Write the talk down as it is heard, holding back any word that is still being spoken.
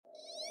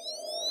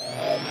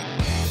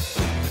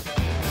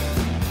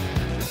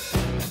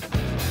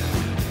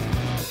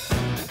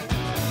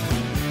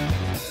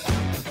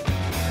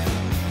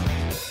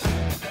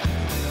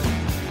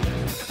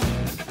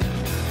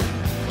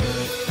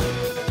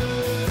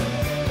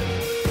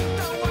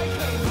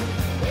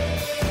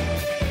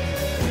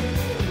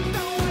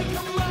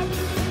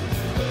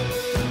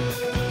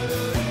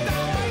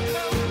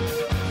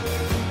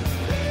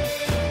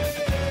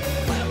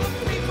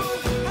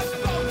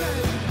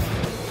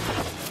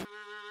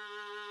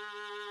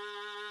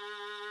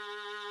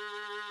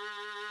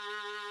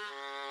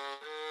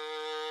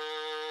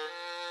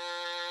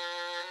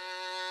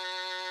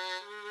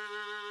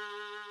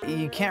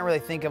You can't really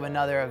think of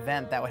another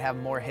event that would have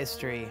more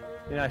history.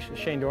 You know,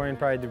 Shane Dorian,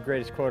 probably the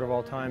greatest quote of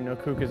all time, no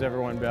kook has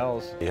ever won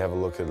bells. You have a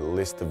look at a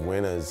list of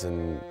winners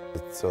and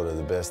it's sort of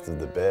the best of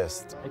the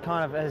best. It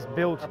kind of has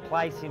built a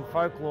place in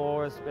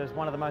folklore as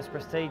one of the most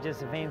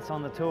prestigious events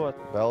on the tour.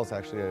 Bells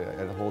actually,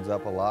 it holds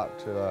up a lot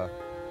to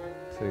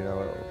you know,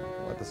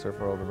 what the surf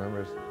world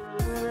remembers.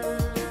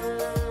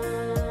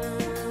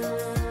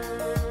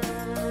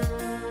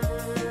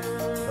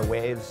 The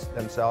waves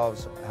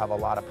themselves have a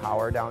lot of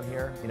power down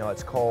here. You know,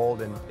 it's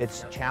cold and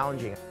it's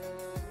challenging.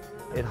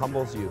 It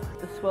humbles you.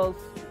 The swells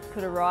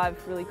could arrive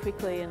really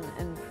quickly and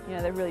you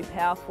know, they're really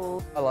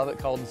powerful. I love it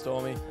cold and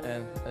stormy,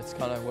 and that's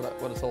kind of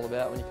what it's all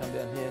about when you come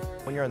down here.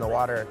 When you're in the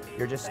water,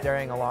 you're just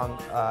staring along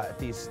at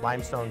these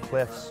limestone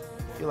cliffs.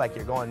 You feel like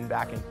you're going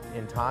back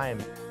in time.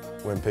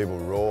 When people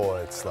roar,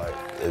 it's like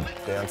it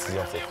bounces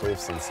off the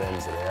cliffs and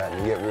sends it out,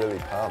 and you get really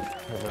pumped.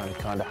 Everyone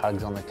kind of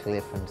hugs on the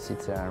cliff and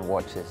sits there and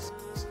watches.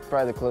 It's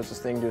probably the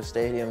closest thing to a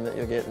stadium that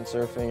you'll get in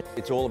surfing.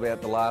 It's all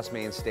about the last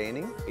man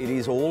standing. It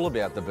is all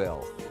about the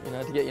bell. You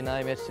know, to get your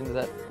name etched into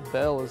that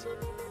bell is...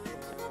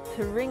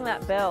 To ring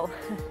that bell.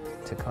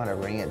 To kind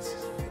of ring it's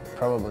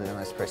probably the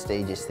most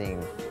prestigious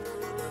thing.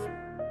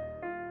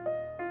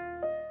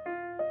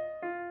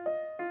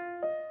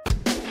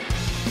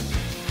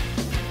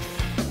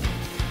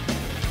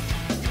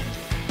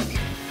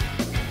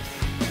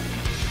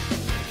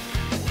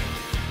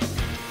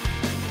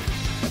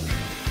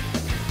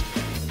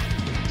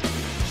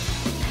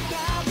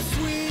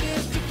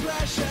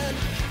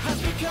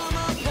 Has become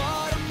a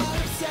part of my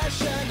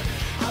obsession.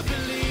 I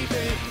believe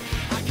it,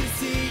 I can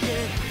see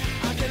it,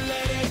 I can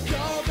let it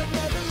go but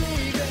never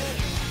leave it.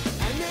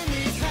 And in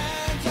these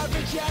hands of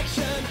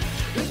rejection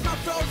is my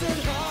frozen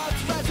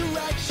heart's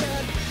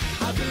resurrection.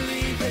 I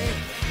believe it,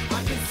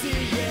 I can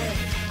see it,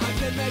 I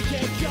can make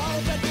it go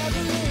but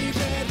never leave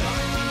it.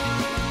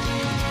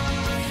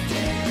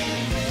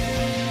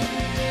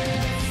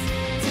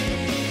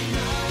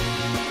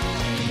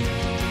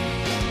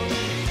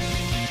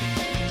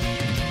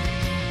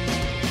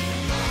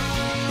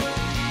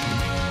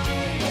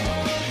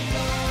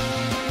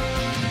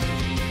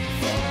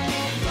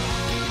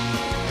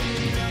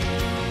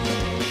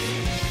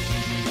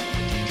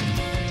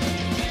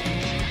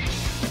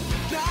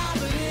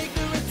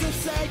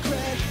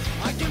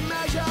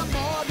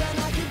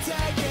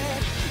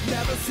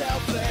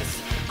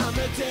 Selfless, I'm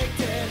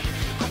addicted.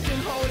 I can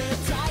hold it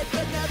tight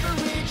but never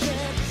reach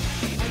it.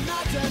 And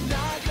I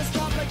deny this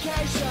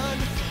complication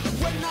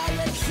when I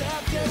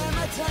accept an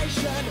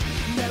imitation.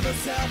 Never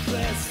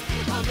selfless,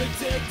 I'm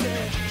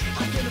addicted.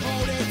 I can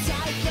hold it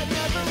tight but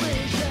never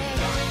reach it.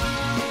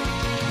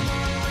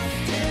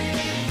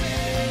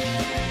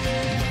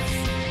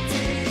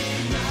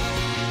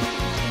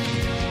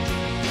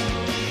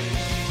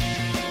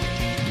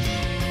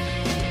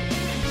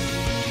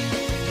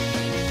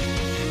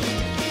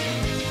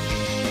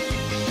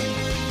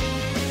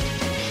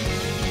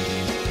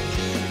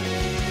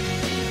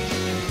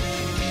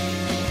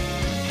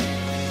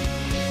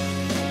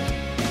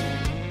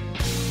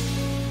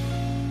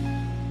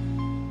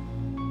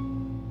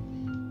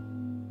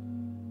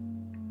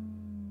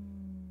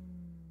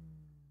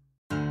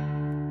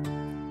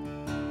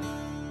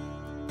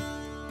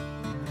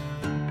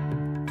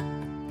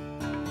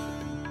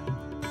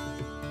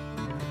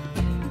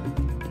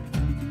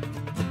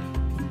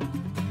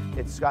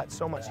 It's got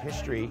so much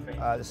history,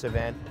 this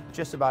event.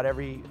 Just about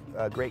every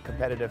great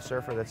competitive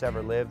surfer that's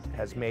ever lived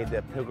has made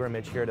the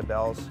pilgrimage here to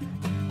Bells.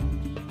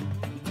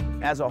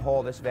 As a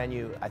whole, this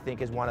venue, I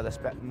think, is one of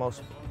the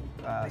most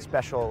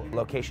special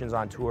locations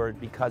on tour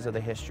because of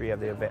the history of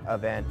the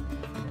event.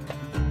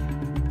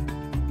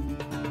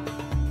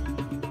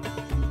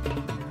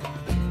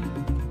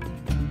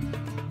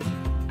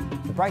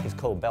 The break is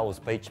called Bells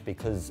Beach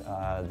because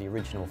the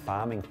original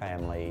farming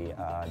family,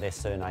 their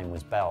surname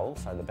was Bell,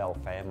 so the Bell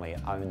family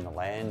owned the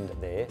land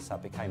there, so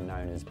it became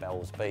known as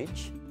Bells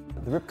Beach.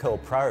 The Rip Curl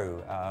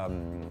Pro,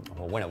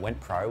 well, when it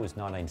went pro, was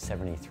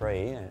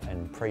 1973,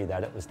 and pre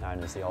that it was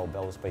known as the Old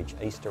Bells Beach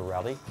Easter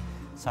Rally.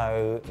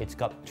 So it's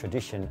got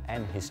tradition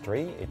and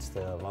history. It's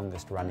the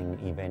longest running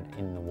event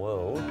in the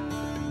world.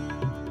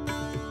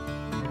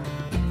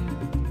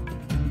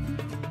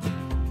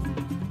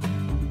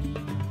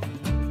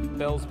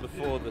 Bells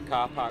before the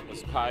car park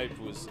was paved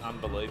was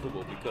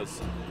unbelievable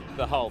because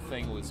the whole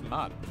thing was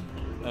mud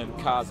and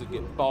cars would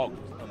get bogged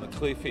on the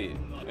cliff here.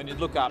 And you'd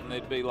look up and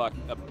there'd be like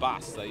a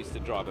bus. They used to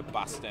drive a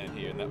bus down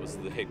here and that was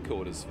the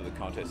headquarters for the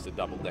contest, a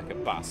double-decker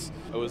bus.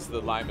 It was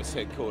the lamest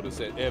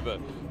headquarters ever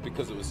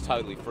because it was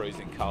totally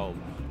freezing cold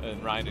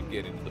and rain would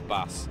get into the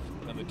bus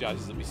and the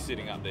judges would be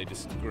sitting up there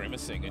just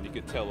grimacing and you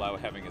could tell they were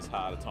having as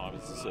hard a time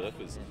as the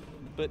surfers.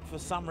 But for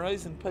some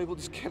reason people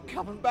just kept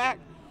coming back.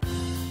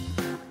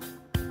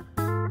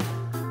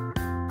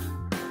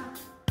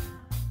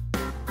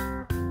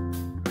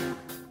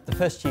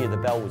 The first year the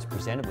Bell was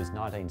presented was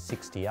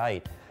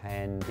 1968,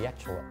 and the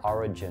actual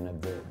origin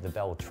of the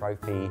Bell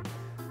Trophy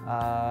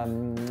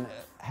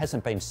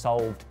hasn't been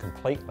solved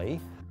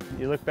completely.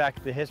 You look back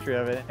at the history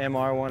of it,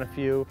 MR won a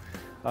few,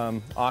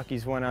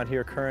 Aki's won out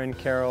here, Curran,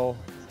 Carroll,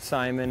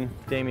 Simon,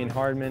 Damien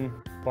Hardman,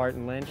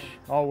 Barton Lynch,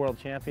 all world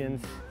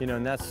champions, you know,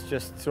 and that's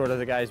just sort of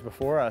the guys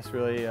before us,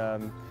 really.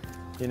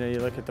 You know, you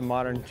look at the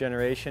modern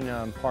generation,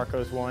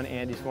 Parko's won,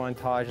 Andy's won,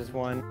 Taj has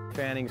won,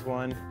 Fanning's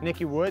won.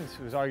 Nicky Woods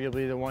was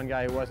arguably the one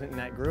guy who wasn't in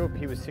that group.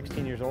 He was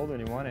 16 years old when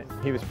he won it.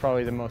 He was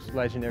probably the most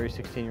legendary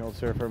 16-year-old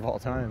surfer of all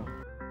time.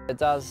 It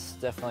does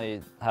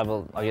definitely have,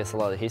 I guess, a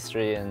lot of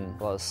history and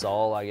a lot of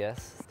soul, I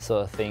guess.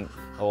 Sort of think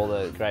all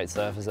the great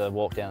surfers that have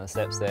walked down the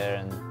steps there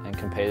and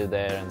competed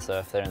there and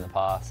surfed there in the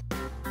past.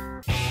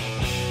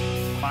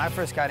 When I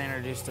first got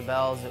introduced to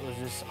Bells, it was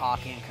just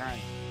Aki and Kern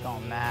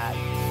going mad.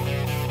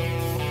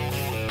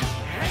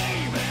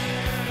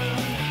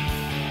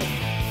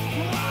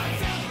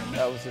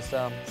 That was just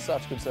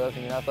such good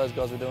surfing. You know, if those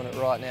guys were doing it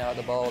right now at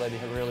the bowl, they'd be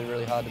really,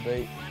 really hard to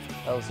beat.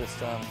 That was just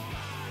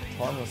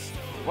timeless.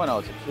 When I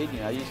was a kid, you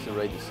know, I used to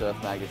read the surf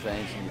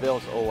magazines, and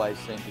Bells always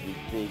seemed to be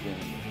big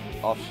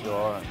and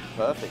offshore and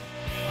perfect.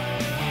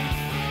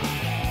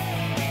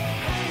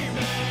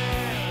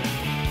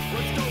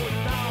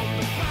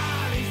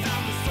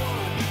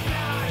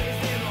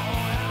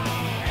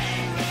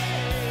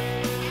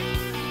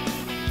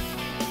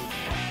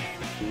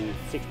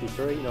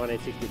 In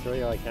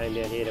 1963, I came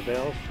down here to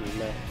Bells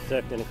and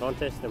surfed in a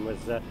contest and was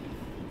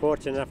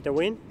fortunate enough to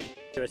win.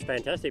 It was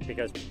fantastic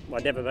because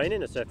I'd never been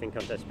in a surfing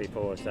contest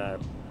before, so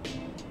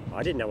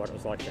I didn't know what it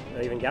was like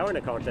to even go in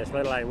a contest,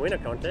 let alone win a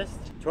contest.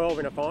 12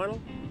 in a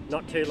final,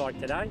 not too like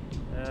today,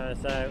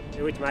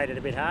 which made it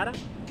a bit harder.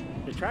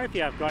 The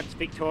trophy I've got is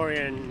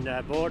Victorian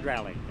board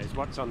rally, is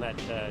what's on that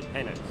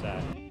pennant. So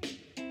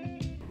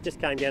just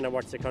came down to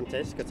watch the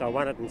contest because I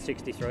won it in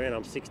 63 and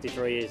I'm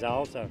 63 years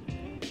old, so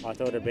I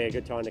thought it'd be a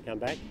good time to come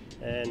back,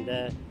 and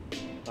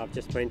I've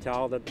just been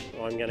told that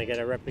I'm going to get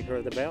a replica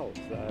of the Bells,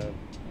 so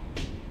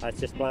that's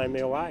just blown me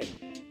away.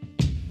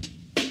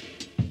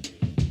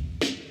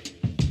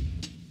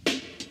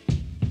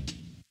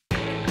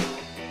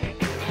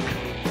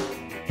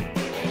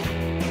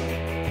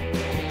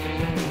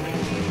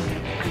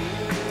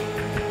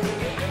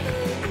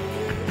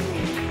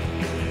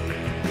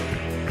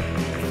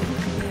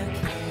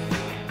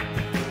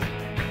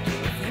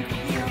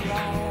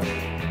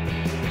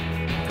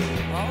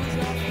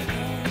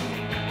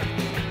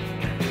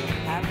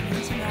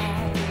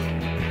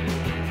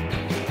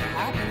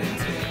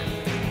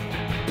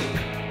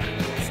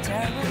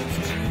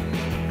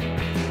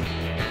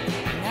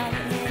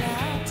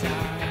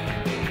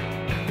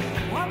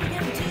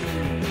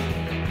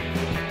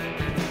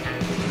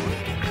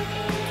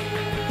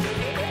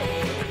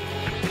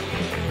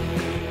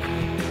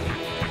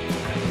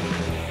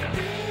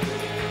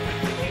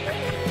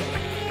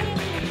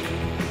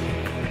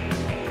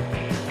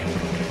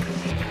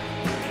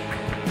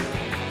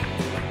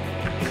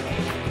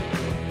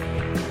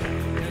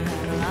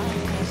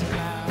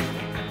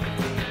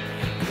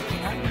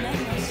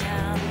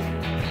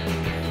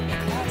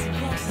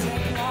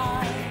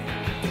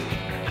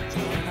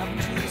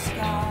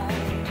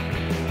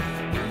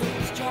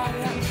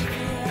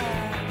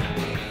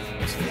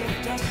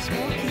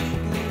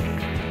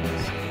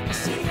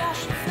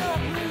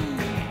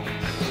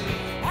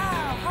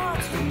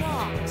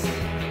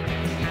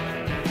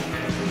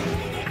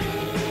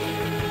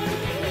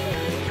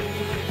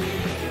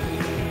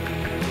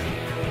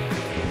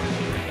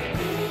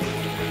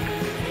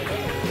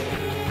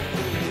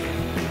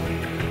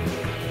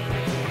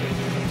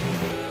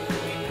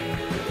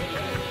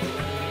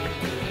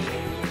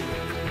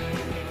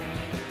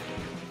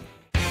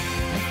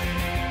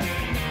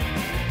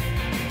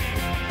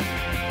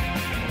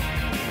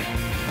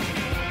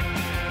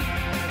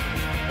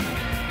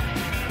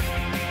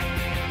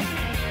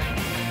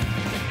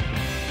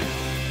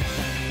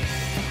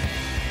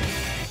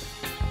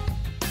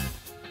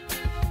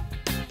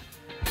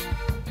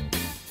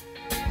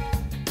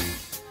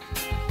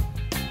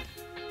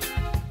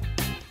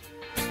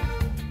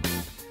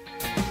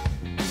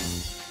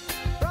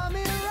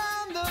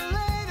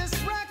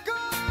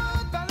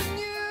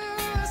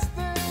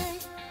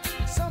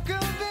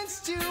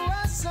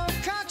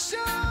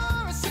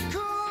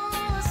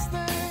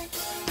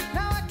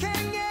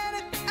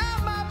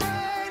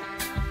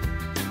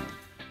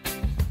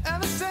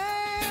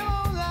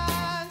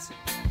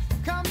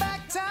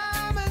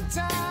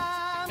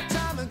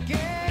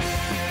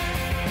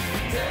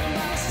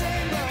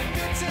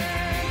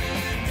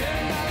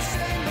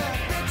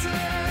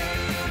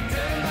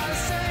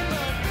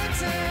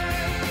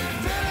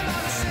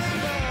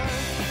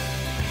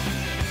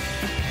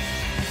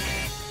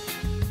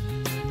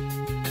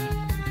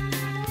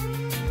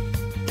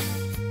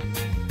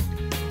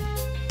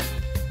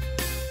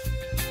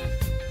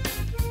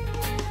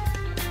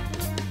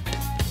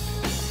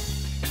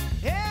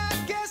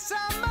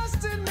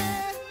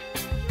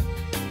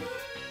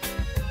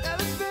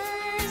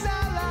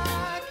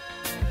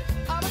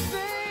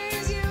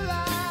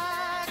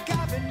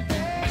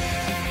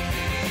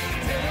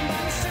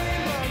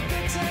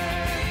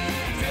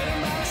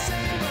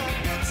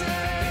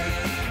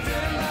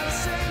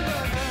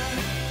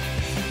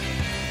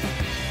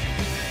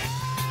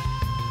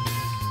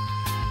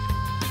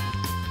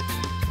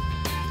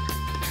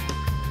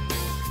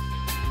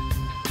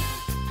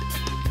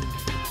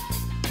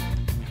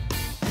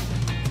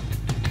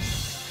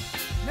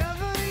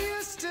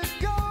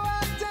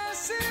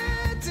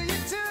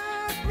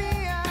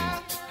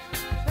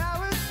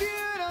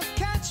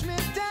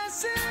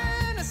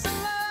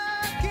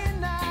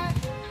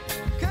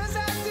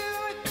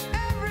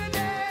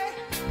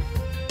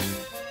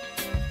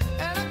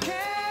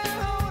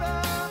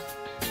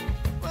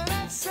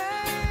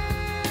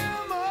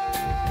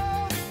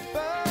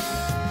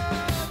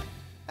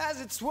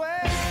 its way.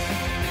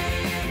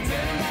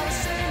 Everybody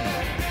sing the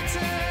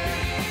pity.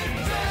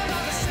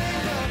 Everybody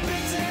sing the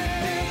pity.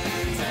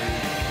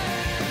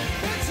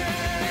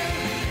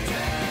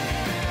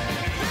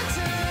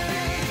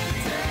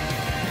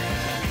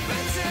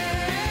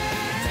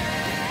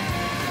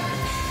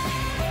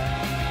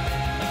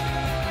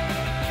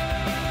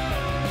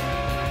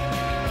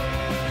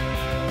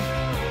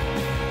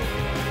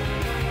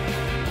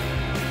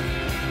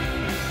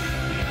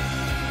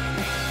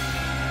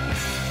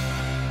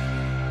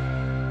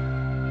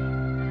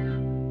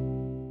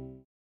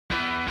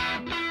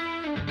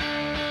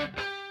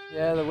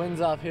 Yeah, the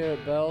wind's up here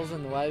at Bells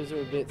and the waves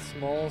are a bit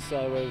small,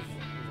 so we've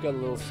got a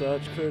little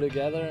search crew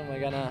together and we're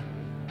gonna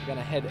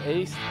head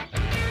east.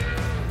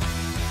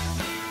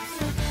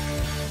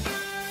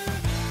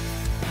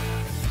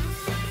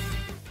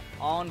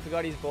 Owen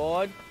forgot his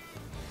board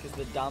because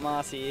the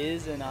dumbass he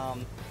is, and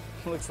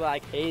looks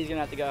like he's gonna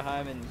have to go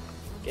home and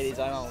get his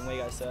own when we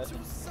go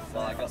surfing. So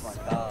I got my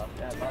car.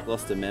 Yeah,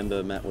 Lost a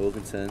member, Matt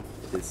Wilkinson,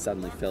 who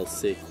suddenly fell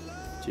sick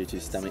due to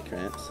stomach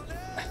cramps.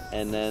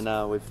 And then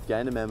we've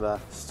gained a member,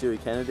 Stewie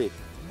Kennedy.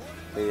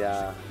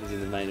 He's in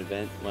the main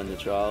event, won the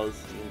trials.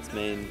 It's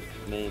me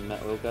and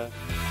Matt Wilco.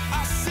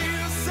 I see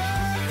you say,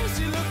 as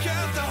you look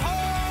at the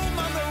home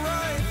on the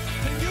right,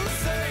 and you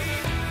say,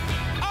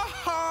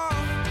 aha,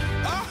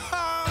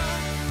 aha,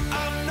 I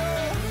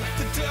know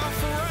the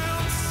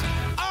difference.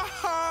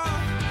 Aha,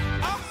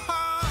 aha,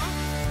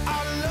 I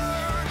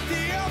learned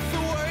the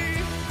other way.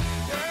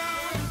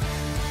 Yeah.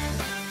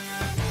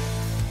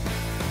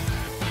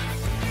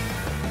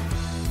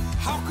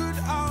 How could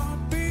I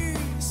be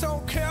so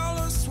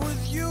careless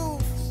with you?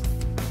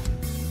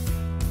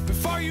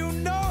 Before you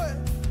know it,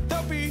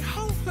 they'll be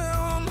howling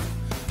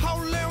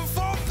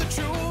for the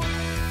truth.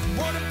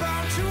 What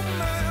about you,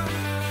 man?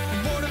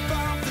 What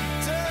about the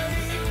day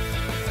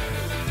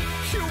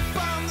you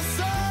found the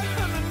sun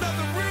and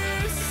another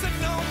reason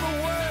on the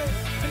way,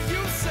 and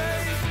you say,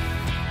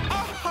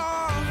 aha,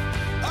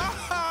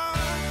 aha,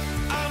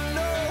 I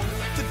know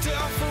the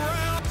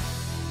difference.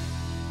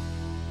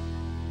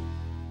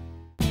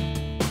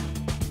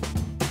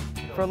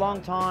 For a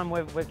long time,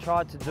 we've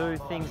tried to do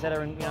things that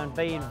are,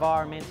 be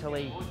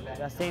environmentally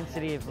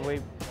sensitive.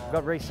 We've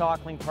got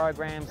recycling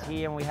programs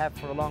here, and we have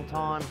for a long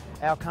time.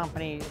 Our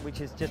company, which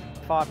is just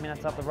 5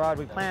 minutes up the road,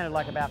 we planted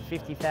like about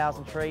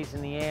 50,000 trees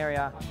in the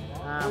area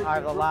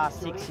over the last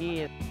 6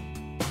 years.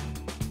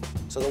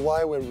 So the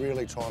way we're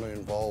really trying to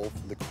involve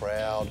the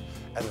crowd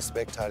and the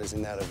spectators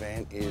in that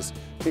event is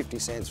 50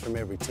 cents from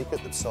every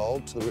ticket that's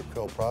sold to the Rip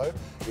Curl Pro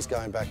is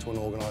going back to an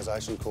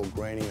organisation called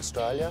Greening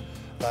Australia.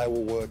 They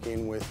will work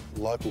in with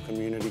local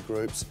community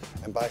groups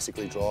and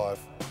basically drive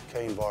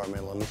key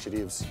environmental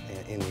initiatives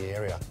in the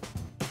area.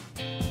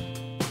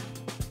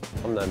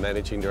 I'm the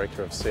Managing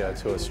Director of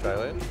CO2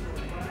 Australia,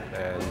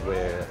 and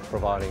we're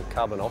providing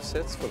carbon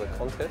offsets for the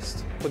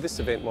contest. For this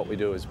event, what we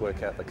do is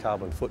work out the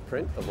carbon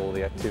footprint of all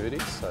the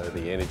activities, so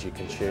the energy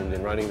consumed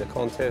in running the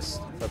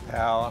contest, the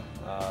power,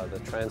 the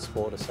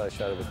transport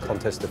associated with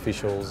contest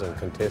officials and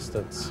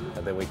contestants,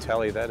 and then we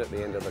tally that at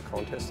the end of the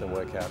contest and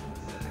work out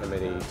how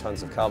many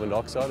tonnes of carbon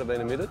dioxide have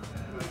been emitted,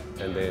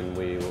 and then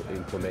we will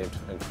implement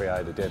and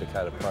create a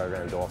dedicated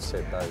program to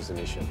offset those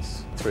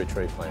emissions through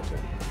tree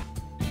planting.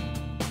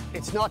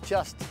 It's not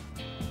just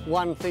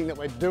one thing that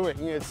we're doing,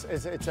 it's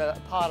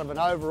a part of an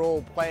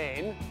overall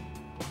plan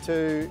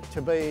to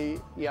be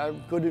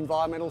good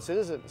environmental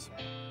citizens.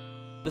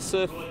 The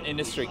surf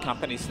industry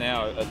companies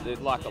now,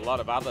 like a lot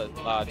of other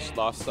large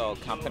lifestyle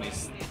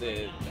companies,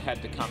 they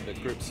had to come to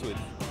grips with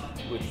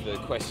the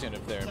question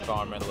of their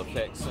environmental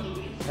effects and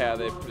how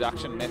their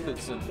production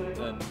methods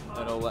and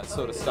all that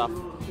sort of stuff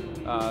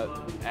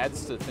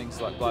adds to things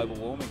like global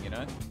warming,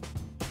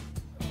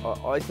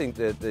 I think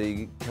that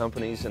the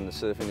companies and the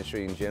surf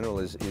industry in general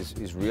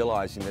is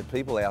realising that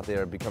people out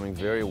there are becoming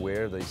very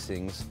aware of these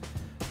things,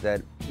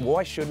 that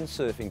why shouldn't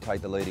surfing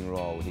take the leading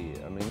role here?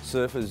 I mean,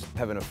 surfers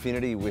have an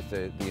affinity with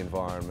the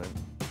environment.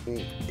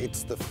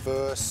 It's the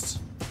first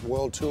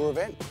World Tour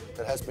event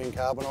that has been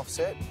carbon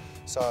offset,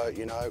 so,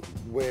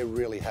 we're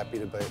really happy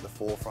to be at the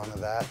forefront of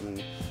that,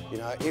 and,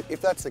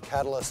 if that's the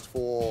catalyst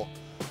for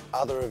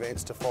other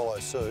events to follow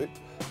suit,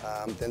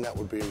 then that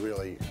would be a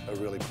really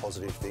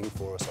positive thing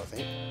for us, I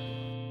think.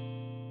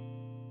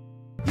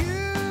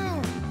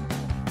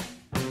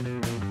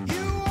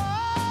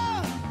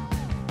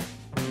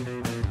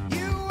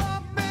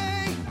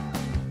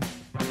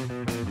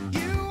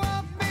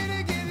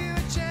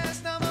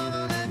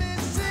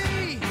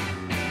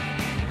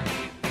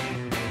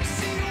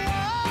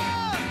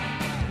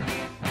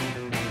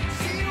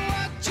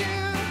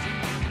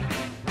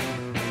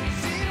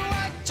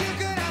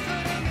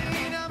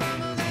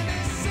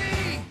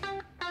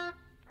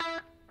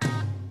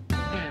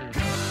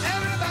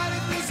 Everybody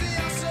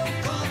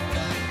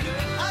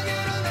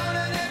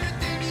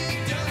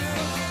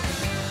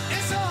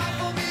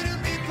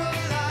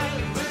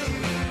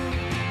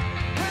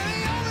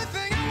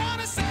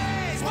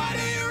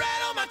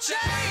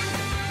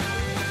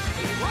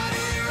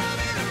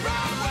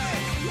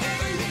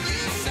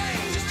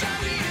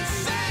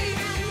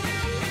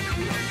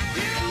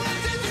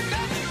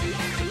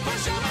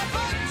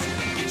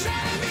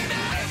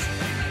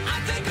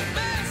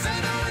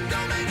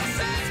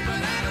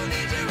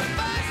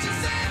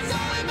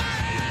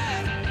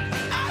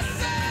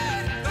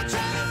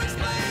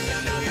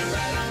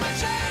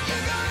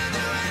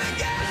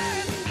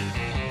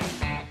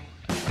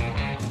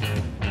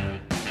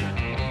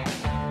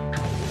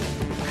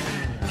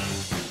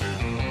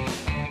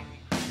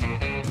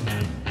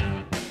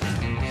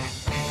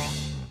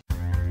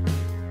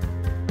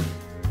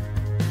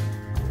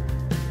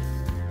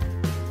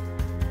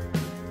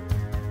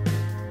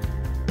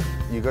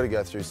You've got to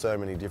go through so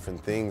many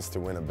different things to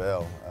win a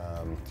bell.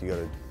 You've got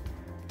to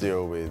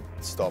deal with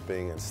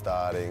stopping and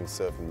starting,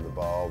 surfing the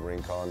bowl,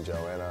 Rincon,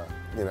 Joanna.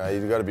 You know,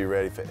 you've got to be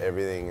ready for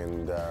everything,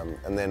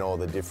 and then all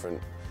the different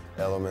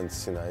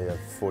elements. You know, you have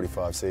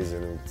 45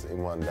 seasons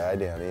in one day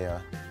down here.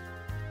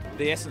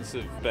 The essence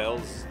of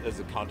Bells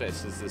as a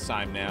contest is the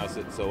same now as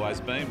it's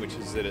always been, which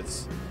is that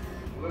it's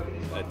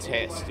a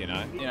test, you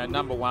know. You know,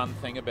 number one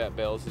thing about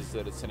Bells is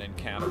that it's an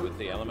encounter with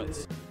the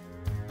elements.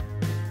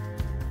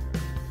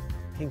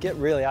 It can get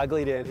really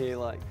ugly down here,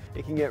 like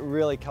it can get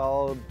really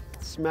cold,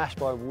 smashed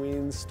by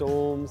winds,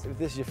 storms. If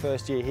this is your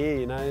first year here,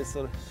 you know, it's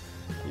sort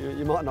of,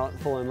 you might not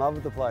fall in love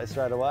with the place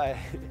straight away.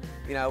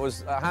 You know, it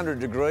was 100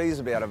 degrees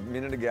about a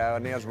minute ago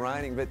and now it's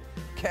raining, but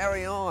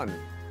carry on.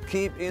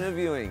 Keep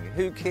interviewing.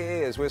 Who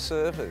cares? We're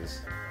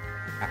surfers.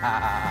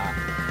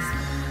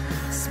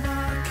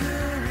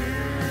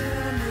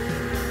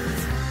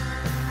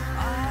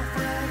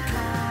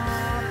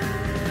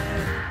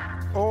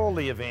 All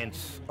the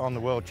events on the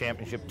World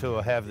Championship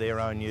Tour have their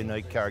own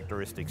unique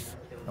characteristics,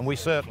 and we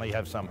certainly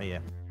have some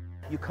here.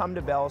 You come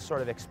to Bells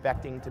sort of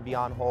expecting to be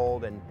on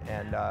hold, and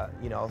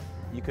you know,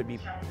 you could be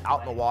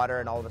out in the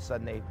water and all of a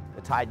sudden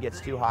the tide gets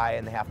too high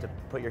and they have to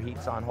put your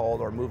heats on hold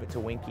or move it to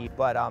Winky.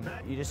 But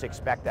you just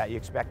expect that. You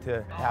expect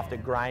to have to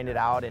grind it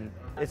out, and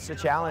it's a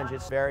challenge.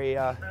 It's very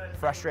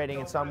frustrating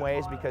in some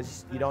ways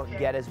because you don't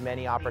get as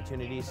many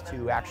opportunities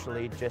to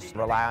actually just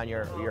rely on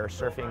your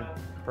surfing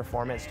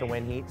performance to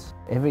win heats.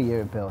 Every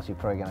year at Bells, you're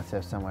probably going to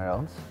surf somewhere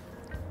else.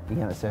 You're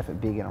going to surf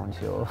it big and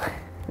onshore.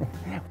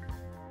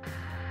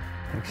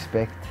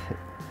 Expect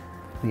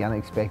the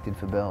unexpected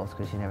for Bells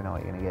because you never know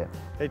what you're going to get.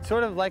 It's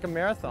sort of like a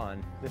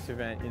marathon, this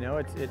event, you know.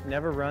 It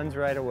never runs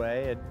right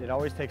away. It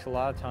always takes a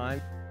lot of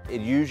time.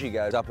 It usually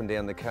goes up and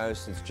down the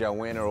coast. It's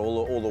Joanna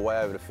all the way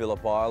over to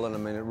Phillip Island. I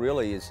mean, it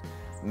really is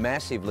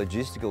massive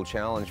logistical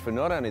challenge for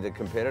not only the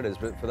competitors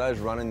but for those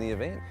running the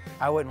event.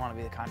 I wouldn't want to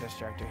be the contest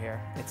director here.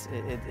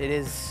 It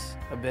is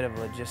a bit of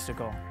a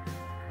logistical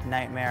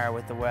nightmare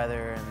with the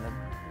weather and the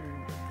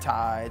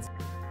tides.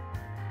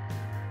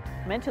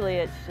 Mentally,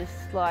 it's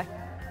just like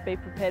be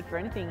prepared for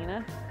anything, you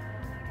know.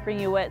 Bring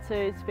your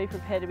wetsuits, be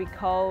prepared to be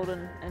cold,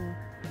 and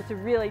it's a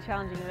really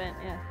challenging event,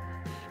 yeah.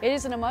 It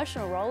is an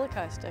emotional roller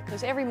coaster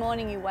because every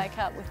morning you wake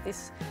up with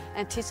this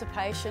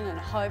anticipation and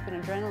hope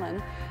and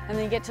adrenaline, and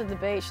then you get to the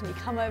beach and you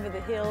come over the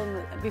hill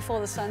and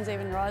before the sun's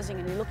even rising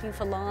and you're looking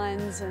for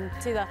lines and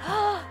it's either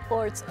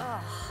or it's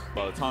oh.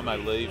 By the time they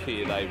leave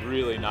here, they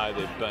really know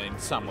they've been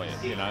somewhere,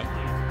 you know.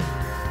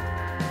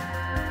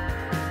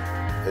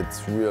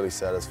 It's really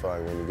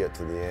satisfying when you get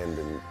to the end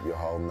and you're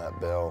holding that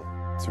bell.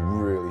 It's a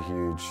really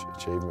huge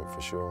achievement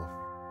for sure.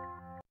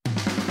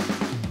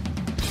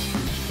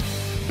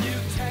 You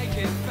take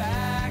it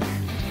back,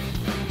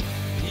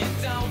 you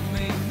don't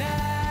mean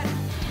that,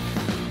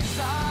 'cause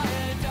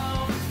I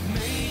don't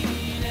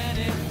mean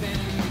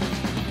anything.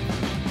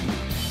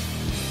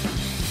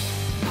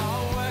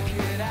 I'll work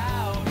it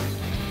out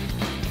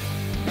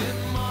in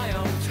my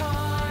own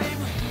time.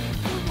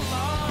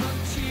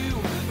 Aren't you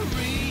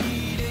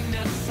reading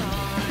the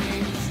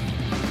signs?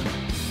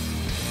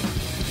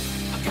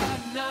 I got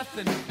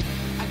nothing,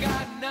 I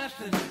got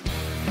nothing.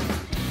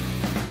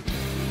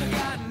 I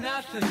got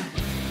nothing,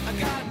 I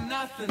got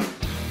nothing.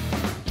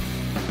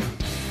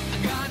 I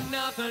got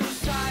nothing to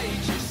say,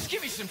 just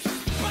give me some space.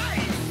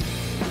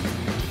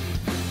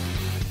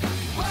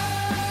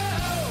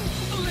 Whoa,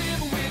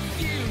 living with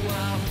you,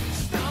 I'm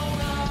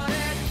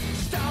stone-hearted,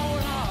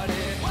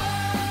 stone-hearted.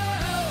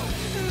 Whoa,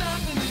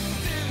 nothing to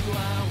do,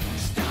 I'm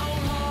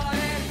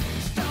stone-hearted,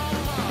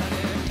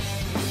 stone-hearted.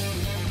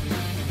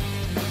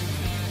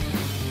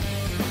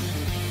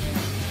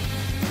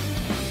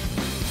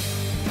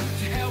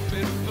 To help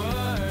it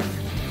burn,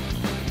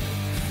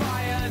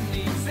 fire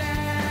needs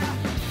air.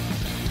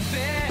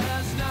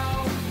 There's no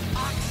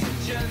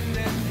oxygen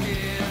in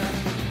here.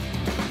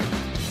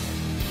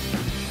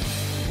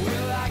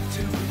 We're like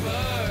two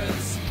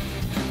birds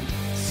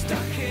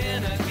stuck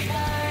in a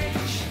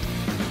cage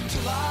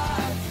till I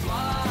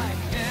fly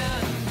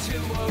into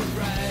a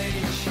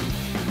rage.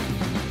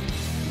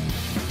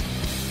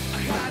 I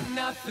got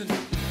nothing,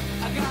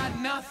 I got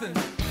nothing.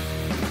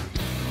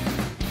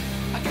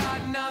 I got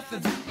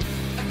nothing,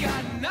 I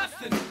got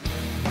nothing.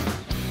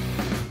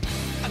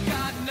 I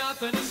got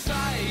nothing to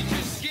say,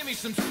 just give me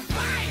some space.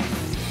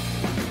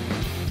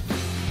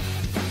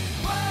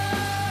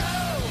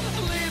 Whoa,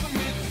 living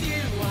with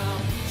you,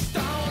 I'm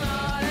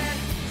stone-hearted,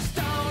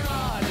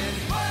 stone-hearted.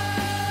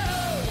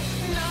 Whoa,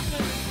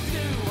 nothing to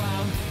do,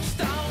 I'm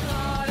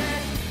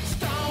stone-hearted,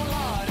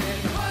 stone-hearted.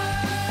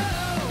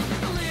 Whoa,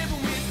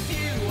 living with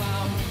you,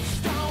 I'm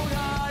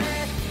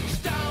stone-hearted,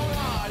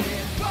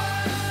 stone-hearted.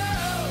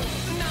 Whoa,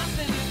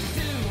 nothing to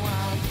do,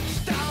 I'm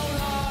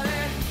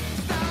stone-hearted,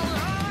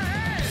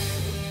 stone-hearted.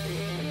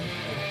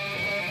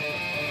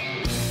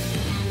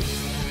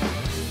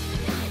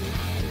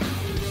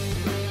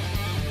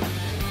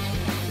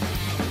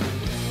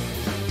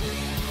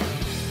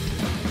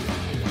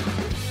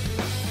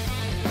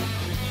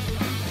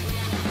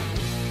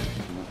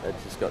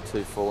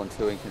 too full and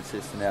too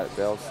inconsistent out at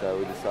Bells, so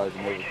we decided to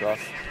move across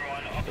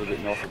a little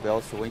bit north of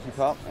Bells to Winky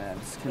Pop. And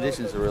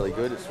conditions are really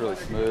good, it's really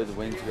smooth, the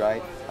wind's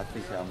great. I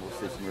think we'll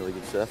see some really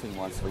good surfing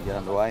once we get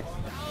underway.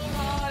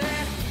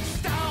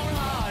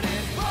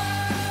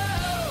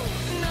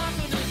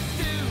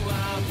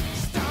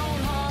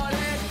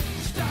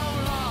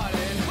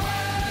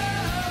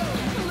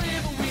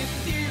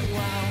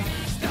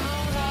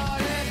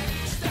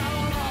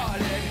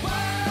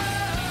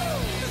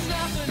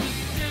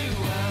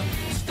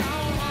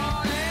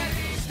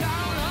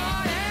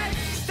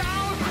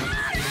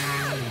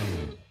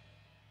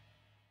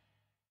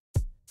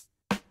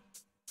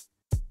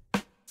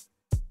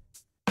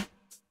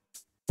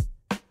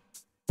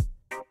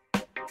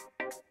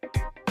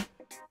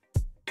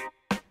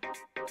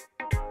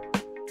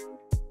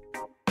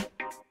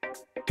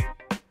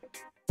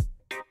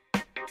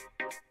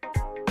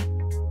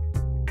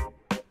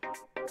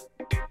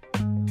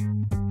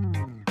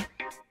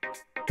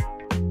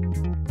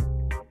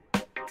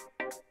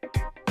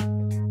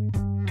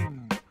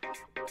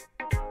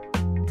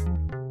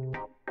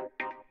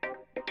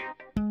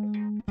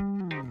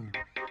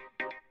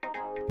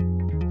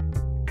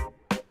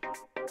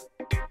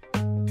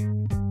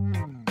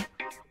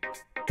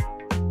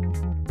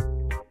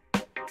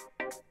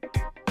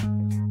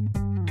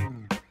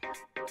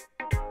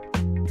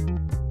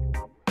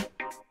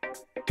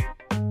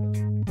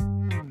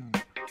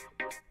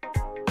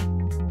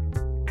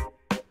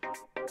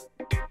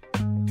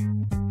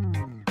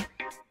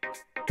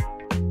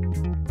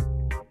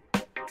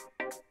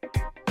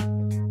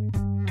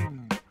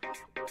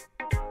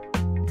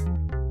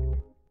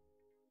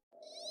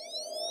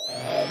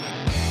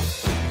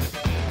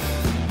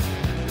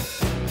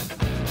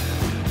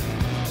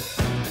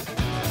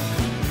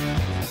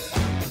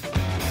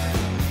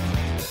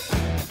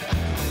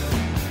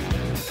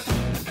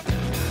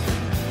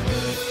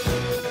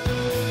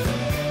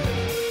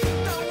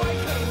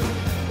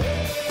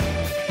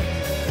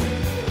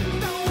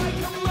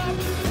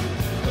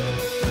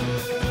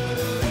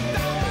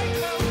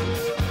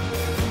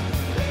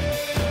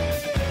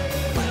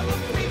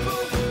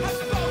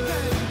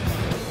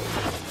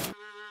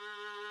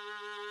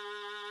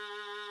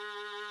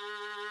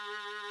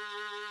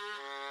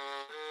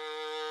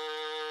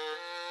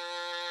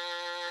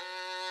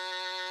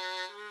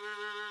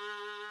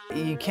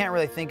 You can't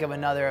really think of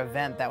another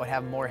event that would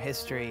have more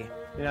history.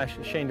 You know,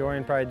 Shane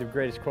Dorian probably the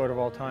greatest quote of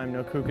all time,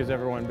 no kook has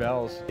ever won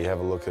Bells. You have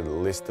a look at a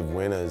list of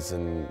winners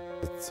and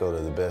it's sort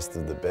of the best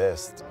of the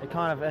best. It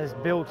kind of has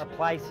built a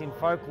place in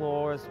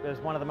folklore as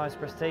one of the most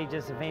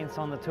prestigious events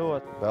on the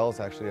tour. Bells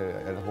actually,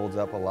 it holds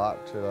up a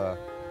lot to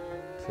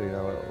you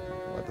know,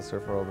 what the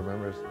surf world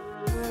remembers.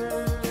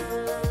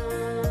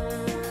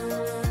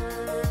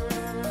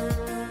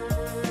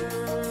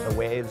 The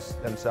waves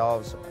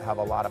themselves have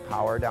a lot of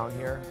power down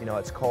here. You know,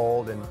 it's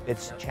cold and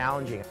it's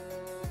challenging.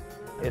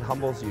 It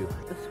humbles you.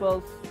 The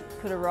swells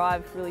could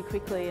arrive really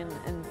quickly and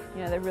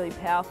you know, they're really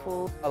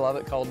powerful. I love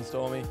it cold and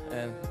stormy,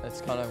 and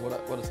that's kind of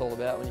what it's all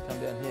about when you come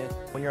down here.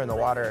 When you're in the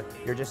water,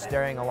 you're just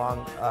staring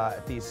along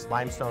at these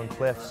limestone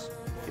cliffs.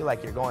 You feel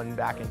like you're going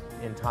back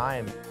in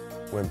time.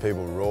 When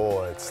people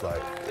roar, it's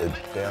like it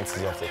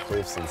bounces off the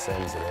cliffs and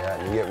sends it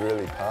out, and you get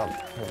really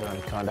pumped. Everyone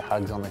kind of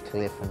hugs on the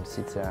cliff and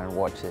sits there and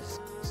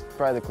watches. It's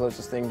probably the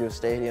closest thing to a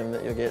stadium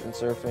that you'll get in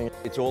surfing.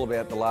 It's all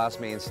about the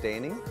last man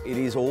standing. It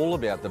is all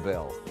about the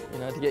bell. You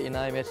know, to get your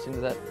name etched into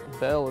that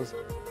bell is...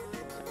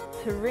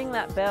 To ring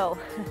that bell.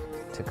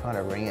 To kind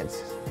of ring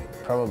it's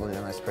probably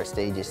the most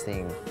prestigious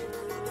thing.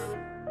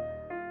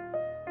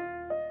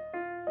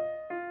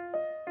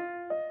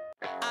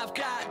 I've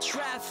got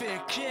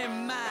traffic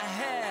in my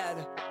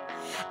head.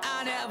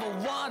 I never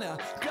wanna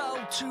go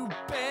to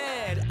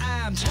bed.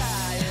 I'm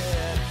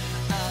tired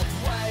of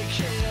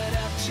waking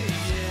up to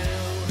you.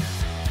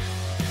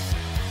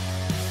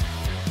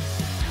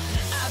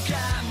 I've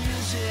got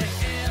music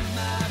in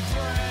my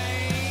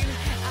brain.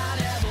 I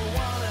never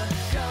wanna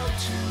go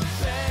to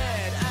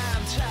bed.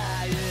 I'm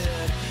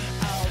tired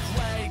of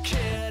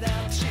waking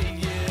up to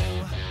you.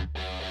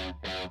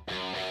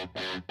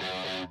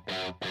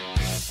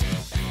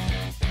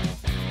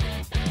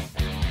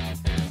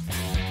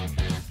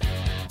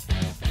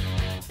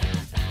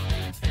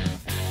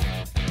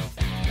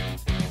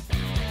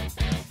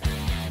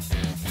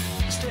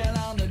 Still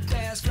on the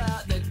dance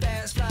floor, the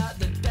dance floor,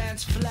 the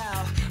dance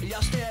floor.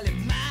 You're still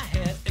in my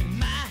head, in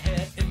my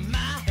head, in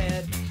my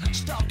head.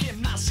 Stuck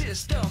in my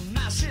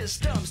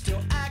system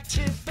still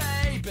active,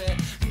 baby.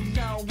 You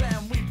know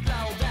when we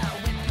blow that,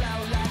 we blow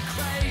like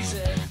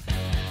crazy.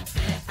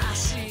 I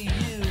see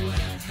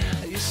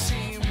you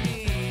see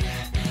me,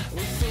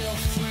 we feel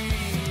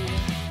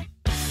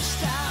free.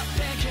 Stop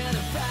thinking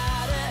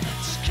about it,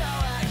 just go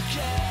and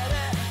get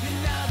it. You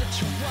know that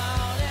you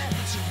want it,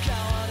 so go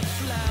on and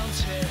flaunt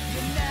it.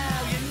 You know.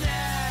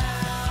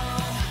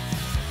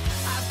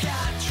 I've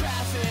got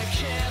traffic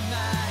in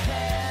my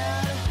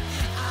head.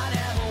 I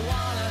never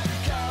wanna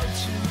go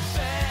to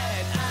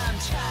bed. I'm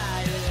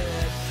tired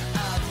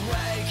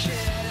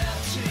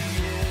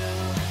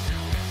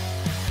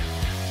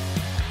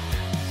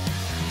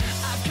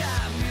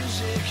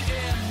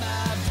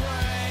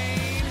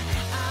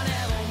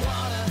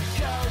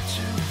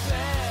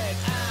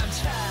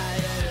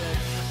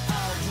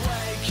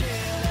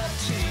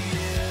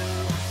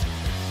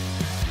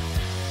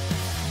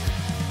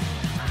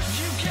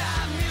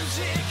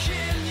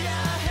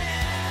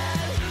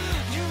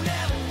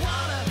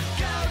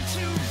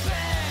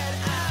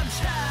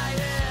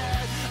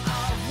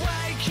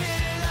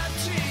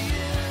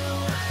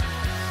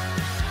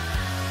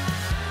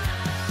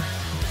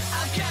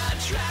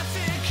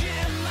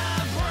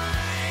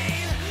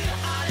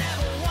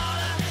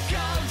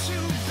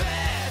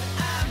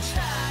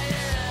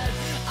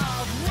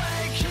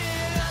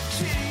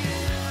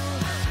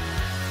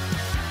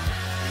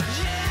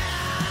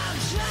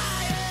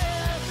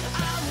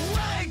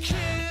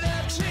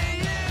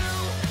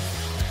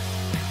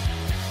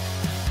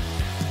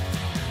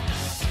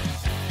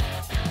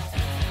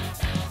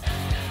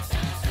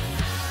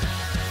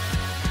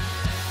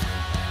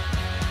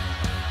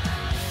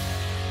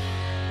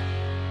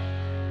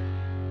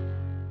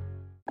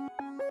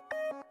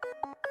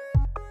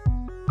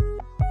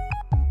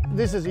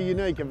This is a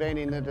unique event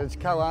in that it's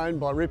co-owned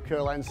by Rip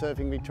Curl and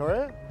Surfing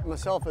Victoria.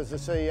 Myself as the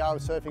CEO of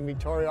Surfing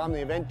Victoria, I'm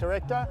the event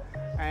director,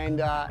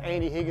 and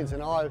Andy Higgins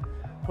and I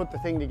put the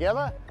thing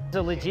together.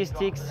 The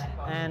logistics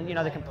and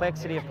the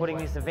complexity of putting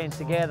this event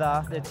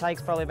together, it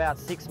takes probably about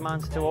 6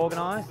 months to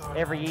organise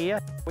every year.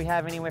 We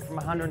have anywhere from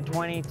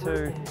 120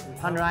 to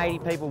 180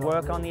 people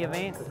work on the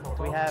event.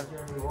 We have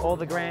all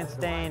the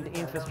grandstand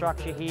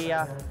infrastructure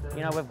here.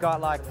 We've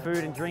got like food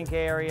and drink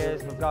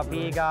areas, we've got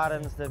beer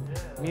gardens, the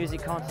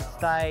music concert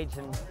stage,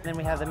 and then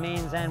we have the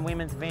men's and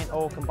women's event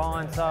all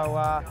combined.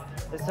 So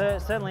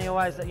there's certainly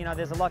always,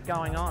 there's a lot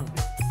going on.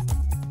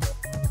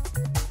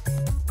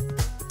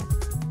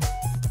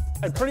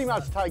 It pretty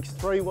much takes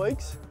 3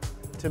 weeks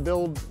to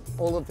build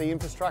all of the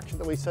infrastructure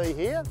that we see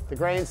here. The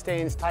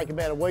grandstands take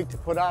about a week to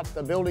put up,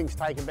 the buildings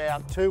take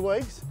about 2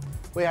 weeks.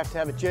 We have to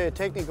have a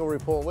geotechnical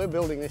report. We're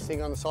building this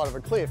thing on the side of a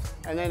cliff,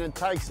 and then it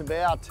takes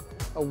about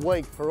a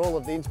week for all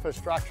of the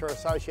infrastructure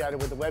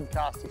associated with the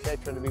webcast,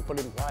 etc., to be put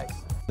in place.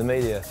 The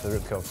media for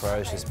Rip Curl Pro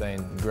has just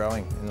been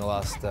growing in the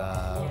last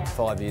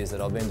 5 years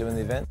that I've been doing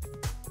the event.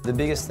 The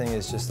biggest thing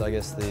is just, I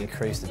guess, the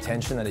increased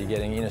attention that you're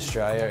getting in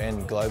Australia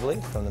and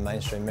globally from the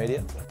mainstream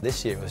media.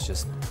 This year it was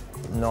just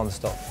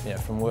non-stop,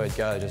 from word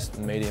go, just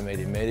media,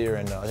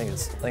 and I think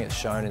it's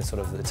shown in sort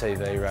of the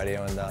TV,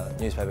 radio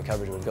and newspaper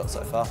coverage we've got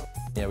so far.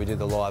 We do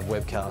the live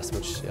webcast,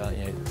 which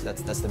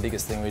that's the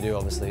biggest thing we do.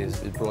 Obviously, is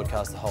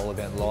broadcast the whole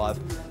event live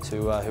to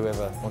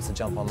whoever wants to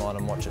jump online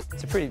and watch it.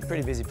 It's a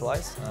pretty busy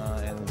place,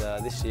 and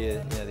this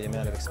year, the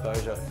amount of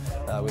exposure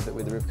with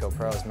the Rip Curl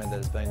Pro has meant that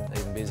it's been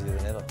even busier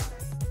than ever.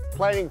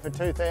 Planning for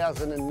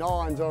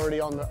 2009 is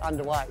already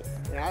underway.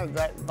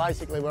 That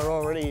basically we're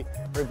already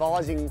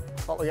revising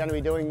what we're going to be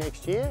doing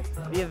next year.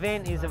 The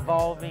event is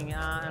evolving,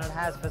 and it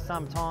has for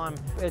some time.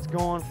 It's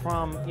gone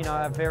from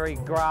a very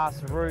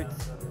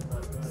grassroots,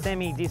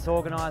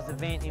 semi-disorganised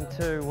event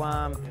into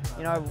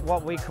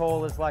what we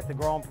call is like the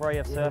Grand Prix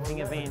of surfing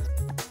events.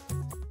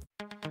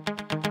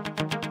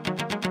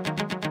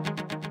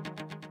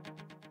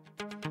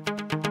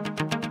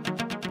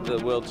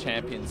 The world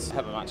champions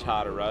have a much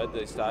harder road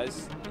these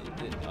days.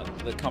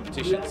 The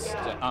competition's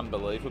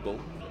unbelievable.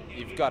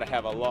 You've got to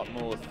have a lot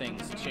more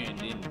things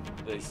tuned in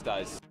these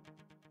days.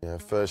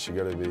 First you've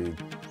got to be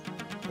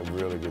a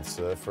really good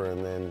surfer,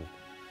 and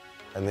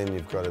then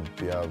you've got to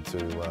be able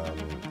to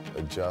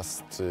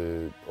adjust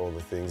to all the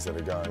things that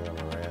are going on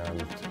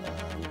around.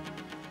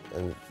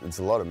 And it's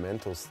a lot of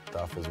mental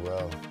stuff as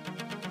well.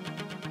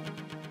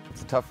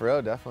 It's a tough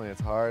road, definitely.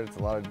 It's hard. It's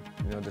a lot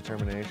of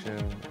determination,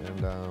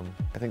 and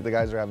I think the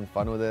guys that are having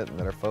fun with it and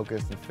that are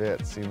focused and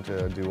fit seem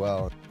to do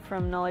well.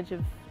 From knowledge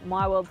of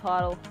my world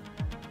title,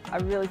 I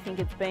really think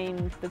it's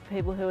been the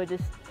people who are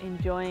just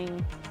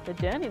enjoying the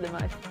journey the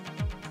most.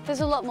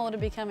 There's a lot more to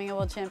becoming a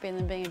world champion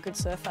than being a good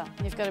surfer.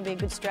 You've got to be a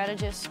good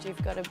strategist,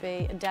 you've got to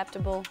be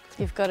adaptable,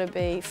 you've got to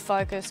be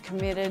focused,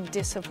 committed,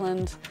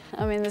 disciplined.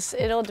 I mean,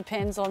 it all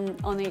depends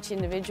on each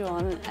individual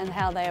and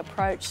how they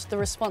approach the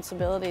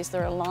responsibilities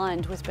that are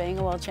aligned with being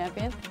a world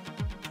champion.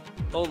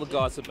 All the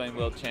guys have been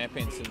world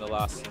champions in the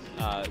last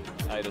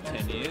 8 or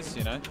 10 years,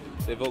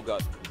 They've all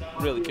got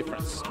really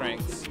different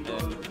strengths, and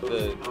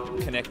the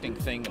connecting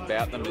thing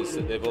about them is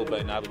that they've all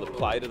been able to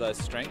play to those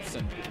strengths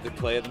and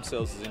declare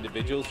themselves as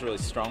individuals really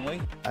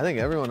strongly. I think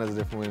everyone has a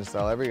different winning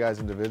style. Every guy's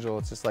individual.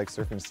 It's just like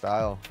surfing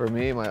style. For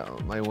me,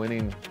 my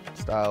winning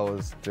style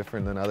was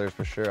different than others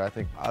for sure. I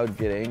think I would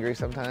get angry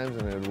sometimes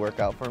and it would work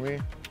out for me.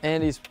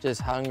 Andy's just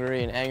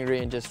hungry and angry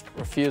and just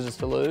refuses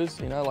to lose,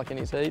 like in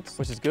his heats,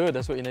 which is good.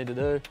 That's what you need to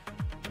do.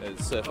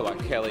 A surfer like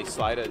Kelly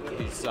Slater,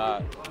 he's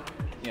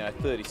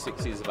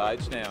 36 years of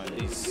age now,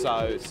 and he's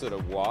so sort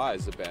of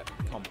wise about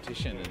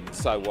competition and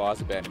so wise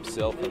about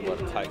himself and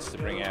what it takes to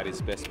bring out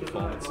his best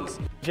performances.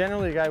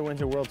 Generally, a guy who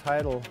wins a world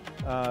title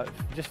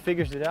just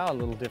figures it out a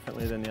little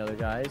differently than the other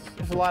guys.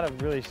 There's a lot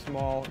of really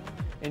small,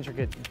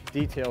 intricate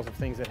details of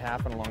things that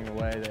happen along the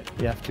way that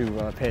you have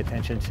to pay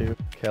attention to.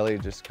 Kelly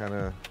just kind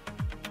of,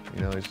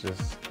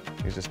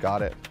 he's just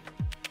got it.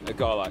 A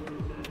guy like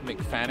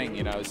Mick Fanning,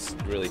 is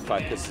really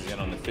focuses in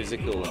on the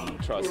physical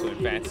and tries to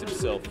advance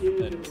himself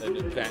and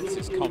advance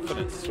his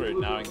confidence through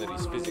knowing that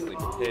he's physically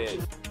prepared.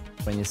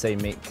 When you see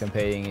Mick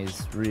competing,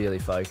 he's really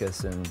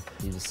focused and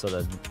you just sort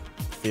of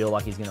feel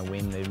like he's going to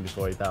win even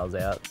before he bails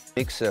out.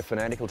 Mick's a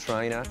fanatical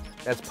trainer.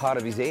 That's part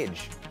of his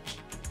edge.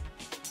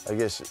 I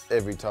guess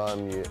every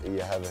time you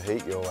have a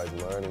heat, you're always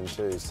learning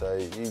too, so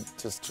you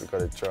just got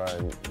to try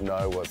and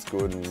know what's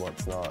good and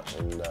what's not,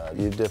 and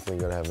you've definitely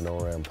got to have an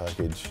all-round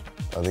package.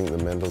 I think the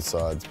mental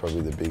side's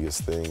probably the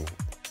biggest thing.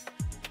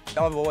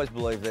 I've always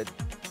believed that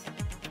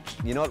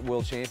you're not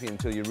world champion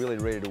until you're really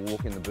ready to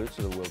walk in the boots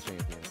of the world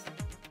champion.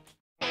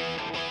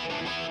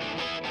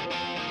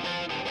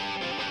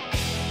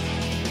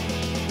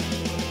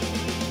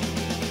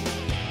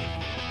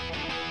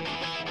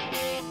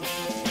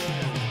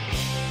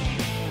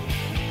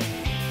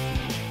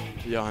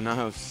 Yeah, I know,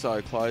 it was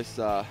so close.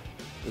 It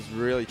was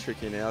really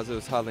tricky in ours. There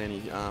was hardly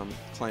any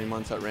clean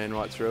ones that ran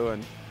right through,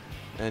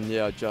 and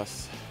yeah, I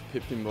just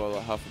pipped him by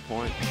like half a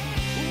point.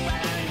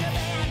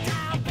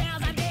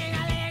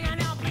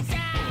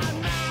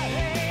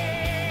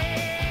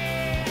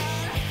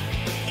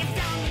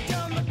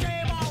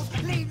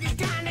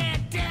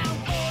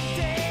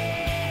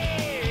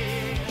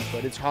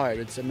 hard.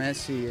 It's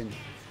messy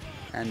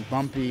and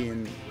bumpy,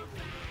 and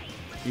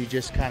you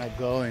just kind of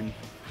go and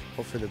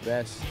hope for the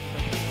best.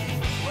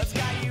 What's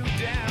got you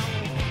down?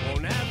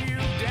 Won't have you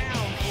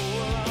down for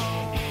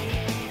long.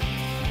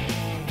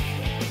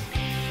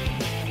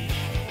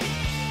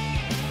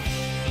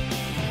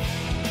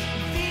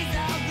 These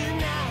are the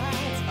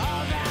nights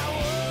of our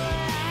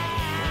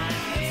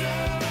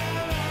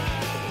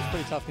It's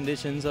pretty tough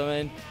conditions. I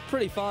mean,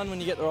 pretty fun when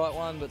you get the right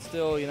one, but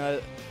still, you know,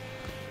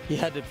 you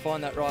had to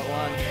find that right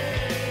one.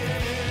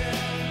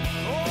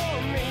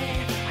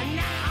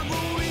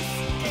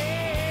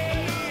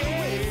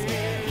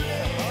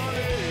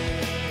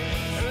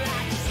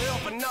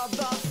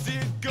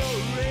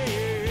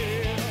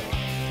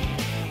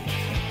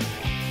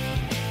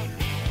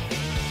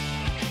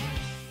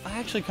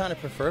 I actually kind of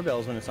prefer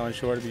bells when it's on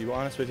shore, to be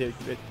honest with you.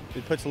 It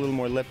puts a little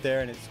more lip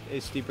there, and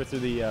it's steeper through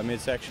the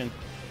midsection,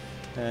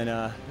 and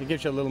it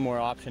gives you a little more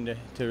option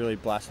to really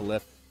blast a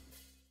lip.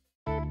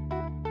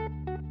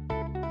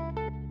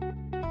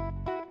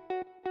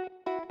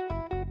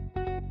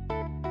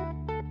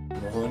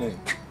 Morning.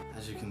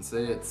 As you can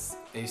see, it's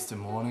Easter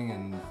morning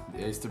and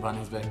the Easter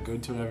Bunny's been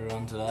good to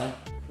everyone today.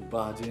 We'll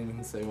barge in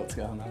and see what's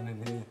going on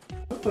in here.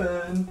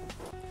 Open!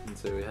 And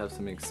see we have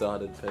some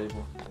excited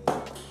people.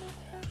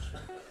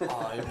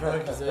 Oh, he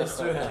broke his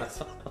Easter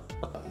eggs.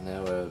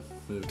 Now we've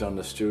moved on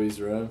to Stewie's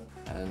room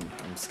and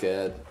I'm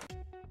scared.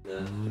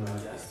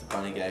 Mr.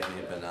 Bunny gave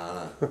me a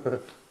banana.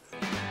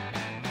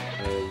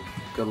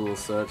 We've got a little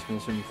search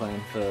mission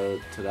planned for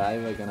today.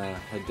 We're gonna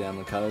head down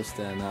the coast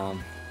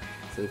and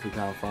see if we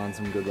can't find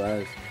some good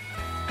waves.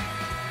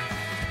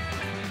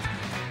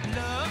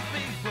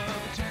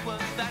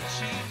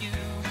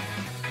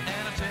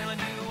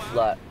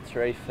 Like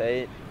 3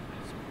 feet,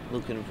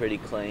 looking pretty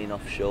clean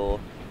offshore.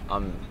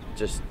 I'm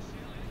just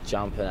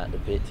jumping at the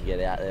bit to get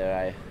out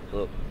there, eh?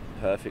 Look,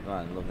 perfect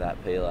one. Look at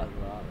that peeler.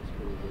 That's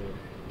pretty good.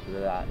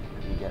 Look at that.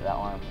 You get that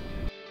one.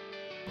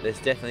 There's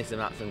definitely some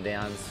ups and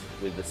downs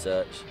with the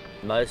search.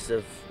 Most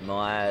of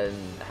mine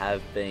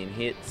have been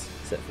hits,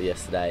 except for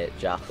yesterday at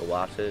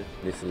Jakawatu.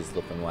 This is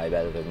looking way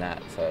better than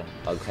that, so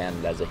I'll count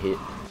it as a hit.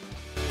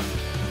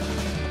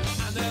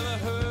 I never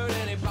hurt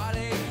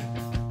anybody.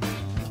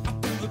 I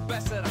do the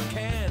best that I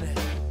can.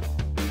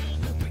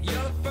 But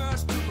you're the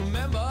first to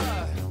remember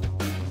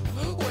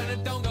when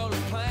it don't go to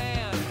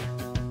plan.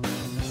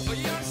 But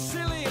you're a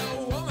silly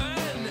old woman,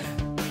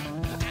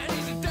 and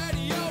he's a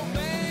dirty old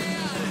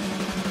man.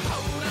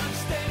 Hold on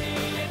steady,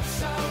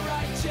 it's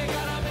alright. You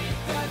gotta meet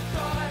that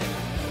thought.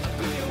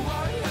 Be a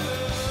warrior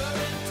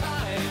in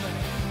time.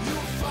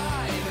 You're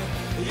fine,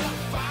 you're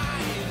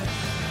fine.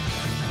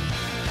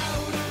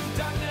 Out of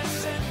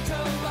darkness into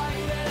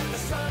light, and the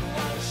sun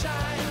won't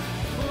shine.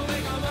 We'll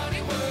make our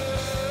money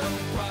work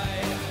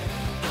right.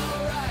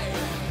 Alright,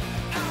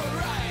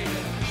 alright.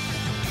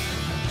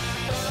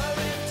 You're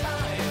in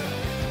time.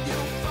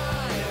 You're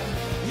fine,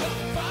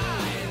 you're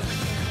fine.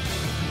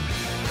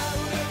 Out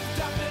of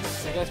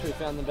darkness. I guess we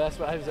found the best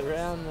waves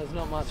around. There's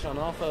not much on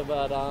offer,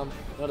 but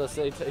not a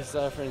CT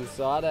surfer in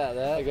sight out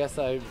there. I guess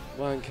they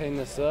weren't keen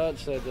to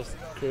search. They're just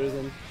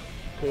cruising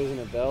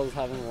at Bells,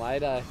 having a lay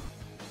day.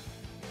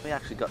 We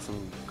actually got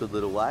some good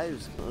little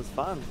waves. It was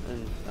fun,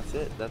 and that's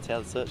it. That's how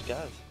the search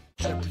goes.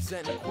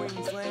 Representing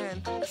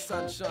Queensland,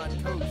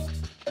 Sunshine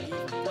Coast,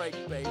 even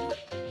break, baby.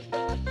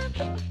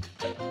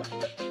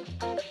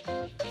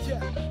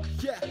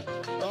 Yeah,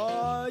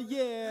 oh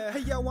yeah. Hey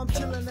yo, I'm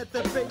chilling at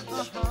the beach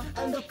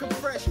and looking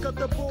fresh. Got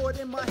the board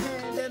in my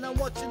hand and I'm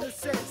watching the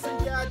sets.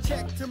 And yeah, I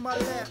check to my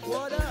left.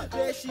 What up?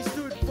 There she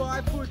stood,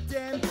 5 foot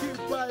damn cute,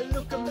 but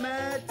looking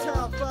mad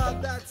tough.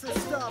 That's the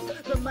stuff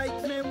that make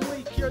men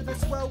weak. Yeah, the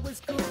swell was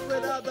good,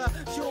 but other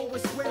sure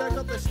was sweet. I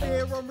got the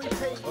stare on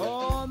repeat.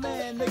 Oh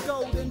man, the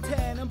golden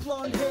tan and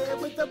blonde hair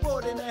with the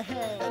board in her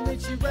hand. And then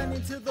she ran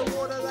into the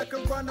water like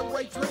a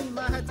runaway dream.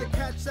 I had to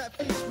catch that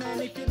fish,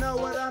 man, if you know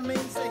what I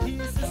mean. So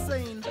here's the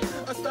scene.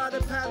 I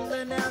started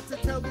paddling out to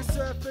tell the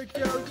surfer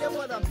girl, yeah,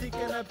 what I'm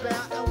thinking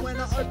about. And when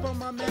I open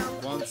my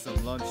mouth, want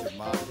some lunch at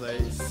my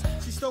place?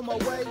 She stole my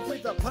wave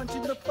with a punch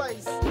in the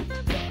face.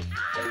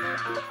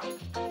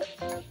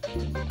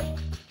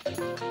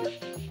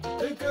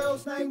 The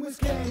girl's name was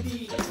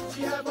Candy.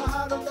 She had my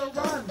heart on the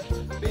run,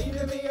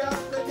 beating me up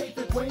beneath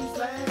the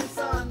Queensland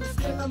sun,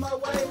 stealing my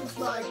waves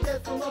like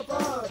death from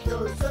above.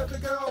 Yo, surfer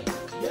girl,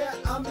 yeah,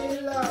 I'm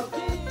in love.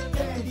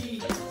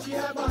 Candy, she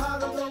had my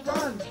heart on the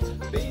run,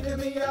 beating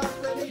me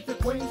up beneath the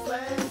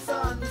Queensland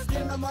sun,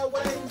 stealing my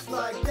waves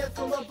like death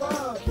from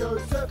above. Yo,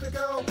 surfer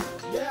girl,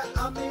 yeah,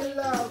 I'm in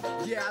love.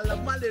 Yeah, I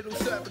love my little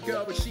surfer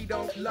girl, but she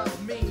don't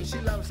love me. She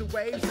loves the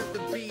waves at the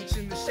beach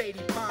and the shady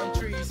palm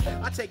trees.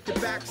 I take the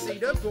back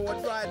seat, her board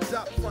rides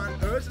up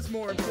front. Hers is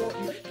more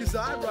important, cause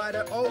I ride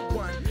her old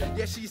one.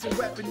 Yeah, she's a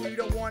weapon, you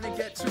don't wanna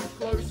get too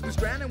close. Was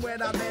drowning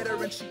when I met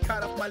her and she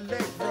cut off my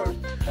leg rope.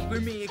 Blew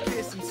me a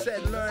kiss and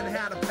said, learn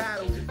how to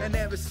paddle. And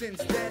ever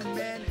since then,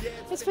 man, yeah.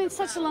 It's been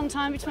such a long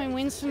time between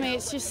wins for me.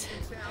 It's just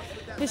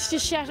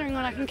shattering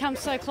when I can come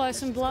so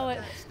close and blow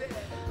it.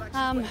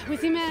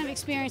 With the amount of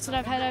experience that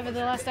I've had over the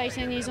last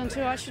 18 years on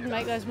tour, I shouldn't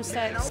make those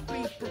mistakes.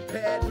 I'll be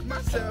prepared with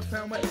my surf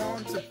helmet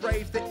on to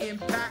brave the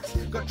impacts.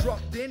 Got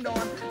dropped in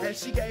on and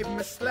she gave him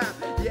a slap.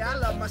 Yeah, I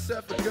love my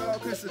surfer girl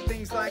because of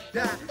things like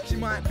that. She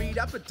might beat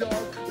up a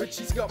dog, but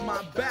she's got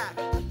my back.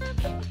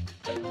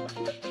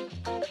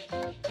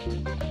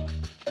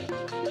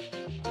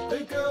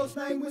 The girl's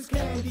name was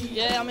Candy.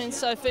 Yeah, I mean,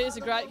 Sophia's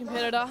a great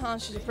competitor.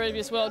 She's a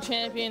previous world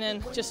champion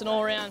and just an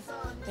all-round,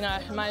 you know,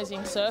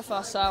 amazing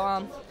surfer. So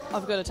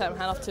I've got to take my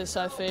hat off to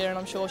Sophia, and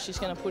I'm sure she's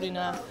going to put in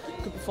a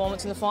good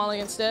performance in the final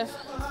against Steph.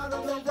 Hard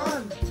on the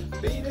run,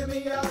 beating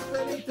me up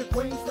beneath the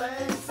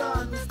Queensland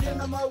sun.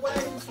 Skin on my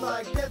waves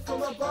like death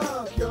from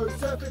above. Yo,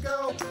 surfer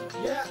girl,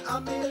 yeah,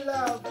 I'm in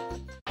love.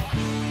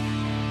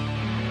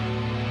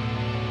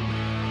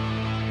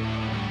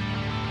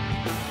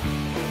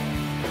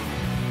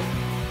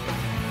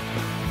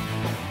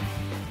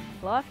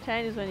 Life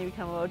changes when you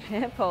become a world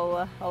champ,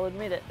 I'll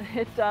admit it.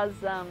 It does.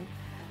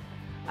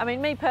 I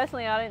mean, me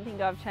personally, I don't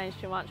think I've changed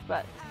too much,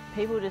 but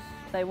people just,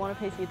 they want a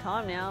piece of your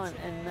time now,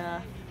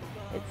 and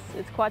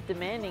it's quite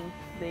demanding,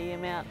 the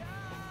amount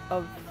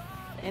of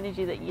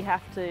energy that you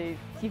have to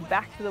give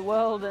back to the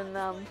world. And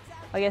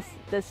I guess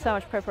there's so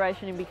much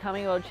preparation in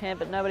becoming a world champ,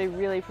 but nobody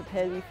really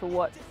prepares you for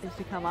what is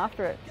to come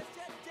after it.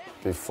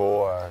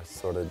 Before, I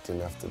sort of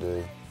didn't have to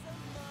do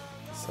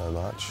so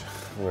much,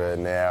 where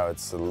now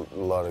it's a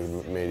lot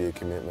of media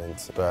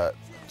commitments, but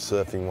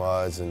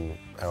surfing-wise and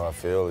how I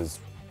feel is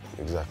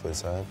exactly the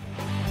same.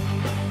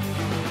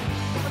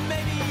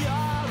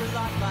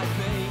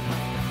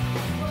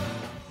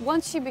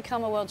 Once you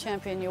become a world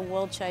champion, your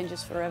world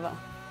changes forever.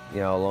 You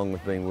know, along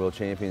with being world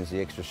champions,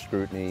 the extra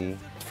scrutiny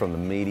from the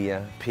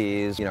media,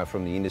 peers, you know,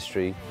 from the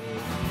industry.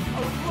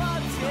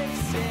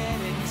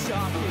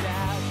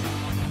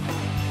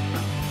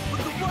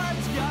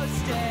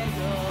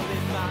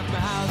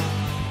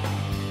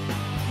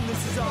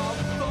 This is all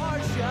for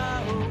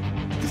show,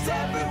 'cause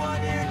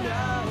everyone here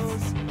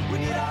knows we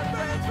need our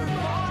friends for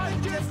more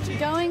than just you.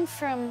 Going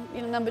from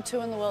number 2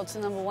 in the world to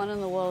number 1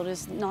 in the world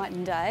is night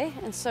and day.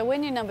 And so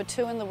when you're number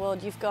 2 in the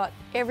world, you've got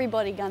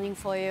everybody gunning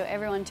for you,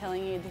 everyone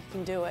telling you that you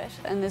can do it,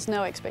 and there's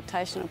no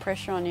expectation or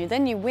pressure on you.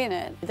 Then you win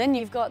it. Then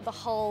you've got the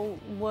whole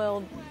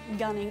world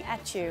gunning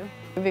at you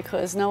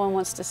because no one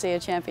wants to see a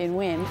champion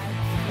win.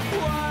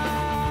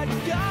 What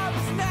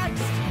comes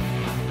next?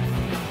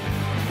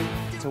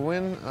 To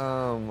win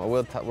a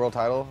world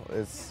title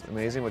is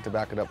amazing, but to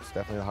back it up is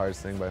definitely the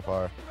hardest thing by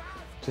far.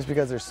 Just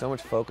because there's so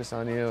much focus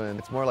on you, and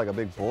it's more like a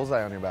big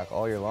bullseye on your back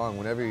all year long.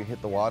 Whenever you hit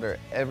the water,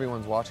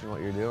 everyone's watching what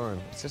you're doing.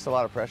 It's just a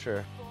lot of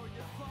pressure.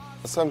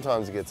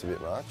 Sometimes it gets a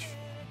bit much,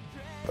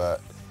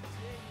 but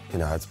you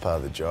know, it's part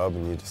of the job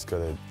and you just got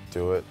to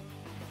do it.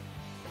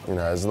 You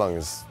know, as long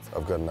as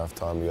I've got enough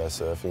time to go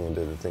surfing and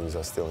do the things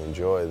I still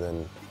enjoy,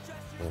 then,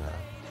 you know,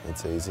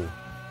 it's easy.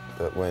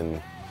 But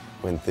when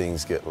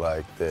things get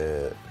like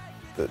the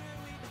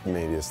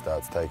media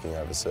starts taking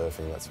over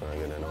surfing, that's when I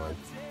get annoyed.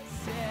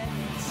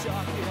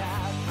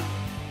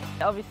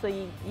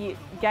 Obviously, you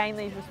gain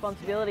these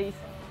responsibilities.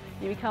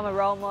 You become a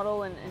role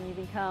model, and you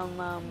become,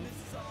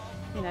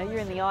 you know, you're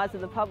in the eyes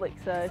of the public.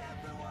 So,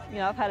 you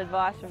know, I've had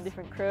advice from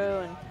different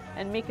crew,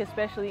 and Mick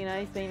especially. You know,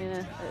 he's been in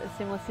a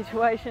similar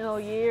situation all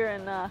year,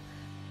 and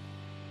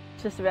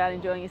it's just about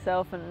enjoying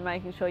yourself and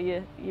making sure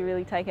you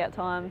really take out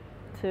time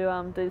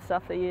to do the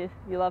stuff that you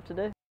love to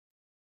do.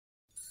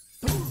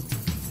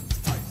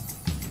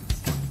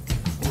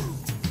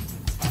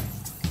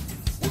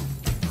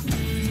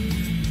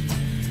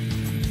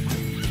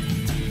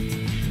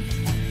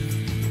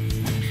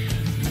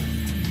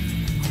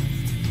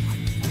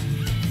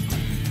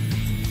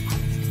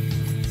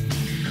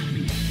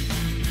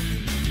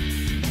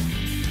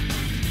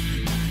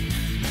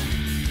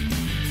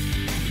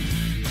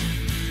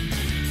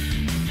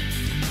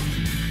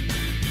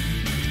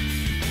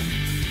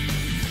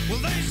 Well,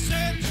 they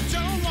said you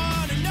don't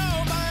want to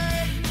know,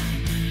 mate.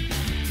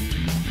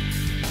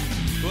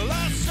 Well,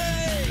 I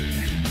say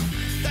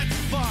that's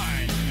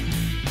fine,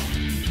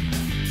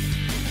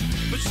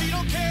 but she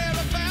don't care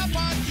about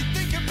what you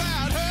think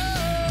about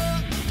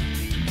her.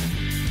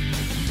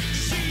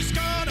 She's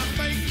gonna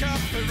make up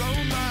her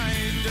own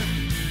mind.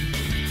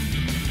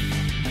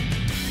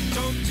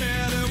 Don't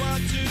tell her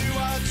what to do,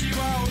 what she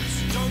wants.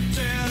 Don't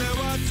tell her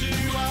what to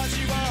do, what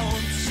she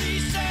wants.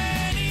 She's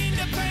an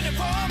independent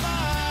woman.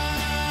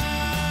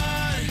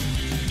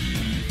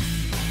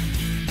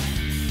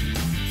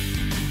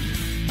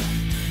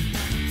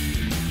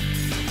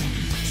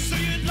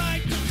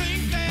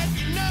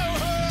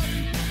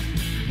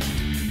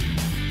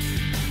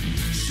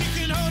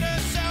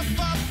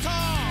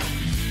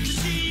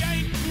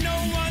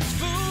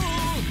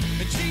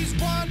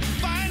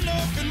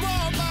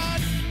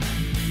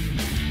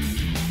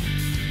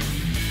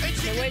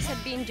 The words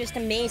have been just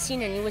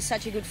amazing, and it was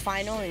such a good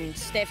final, and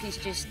Steph is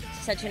just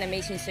such an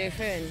amazing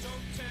surfer, and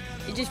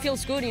it just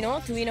feels good, you know,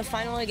 to win a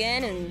final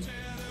again, and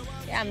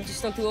yeah, I'm just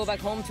stoked to go back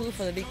home too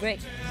for the big break.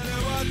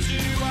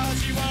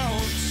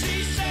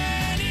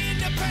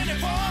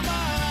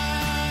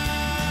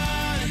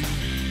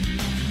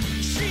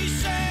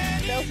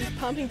 Steph just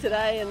pumping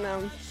today,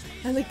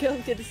 and the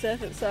girls get to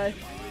surf it, so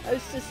it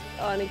was just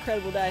an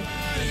incredible day.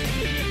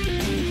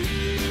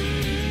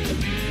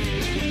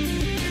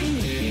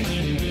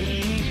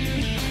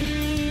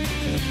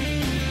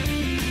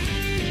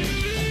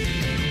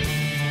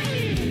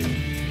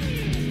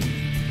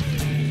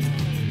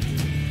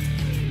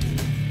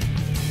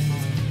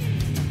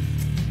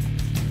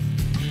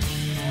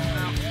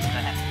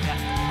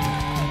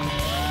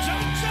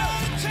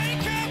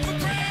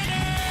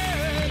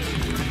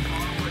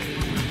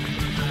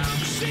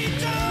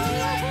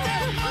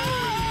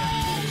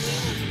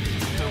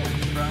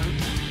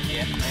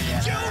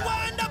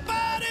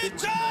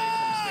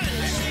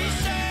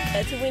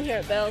 To win here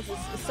at Bells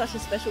is such a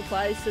special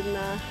place, and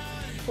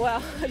wow,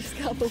 I just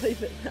can't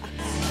believe it.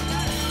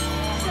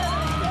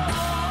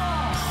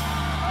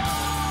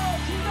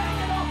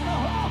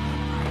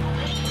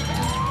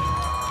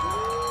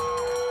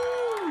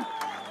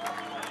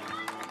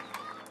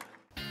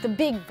 The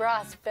big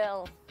brass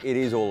bell. It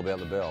is all about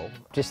the bell.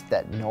 Just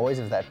that noise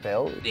of that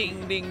bell.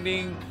 Ding, ding,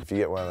 ding. If you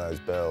get one of those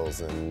bells,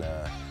 then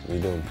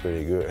you're doing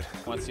pretty good.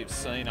 Once you've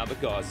seen other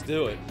guys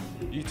do it,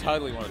 you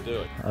totally want to do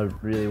it. I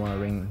really want to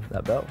ring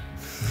that bell.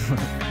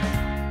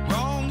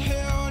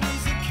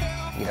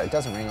 You know, it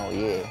doesn't ring all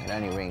year. It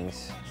only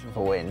rings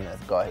for when the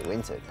guy who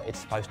wins it. It's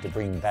supposed to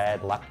bring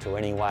bad luck to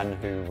anyone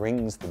who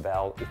rings the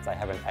bell if they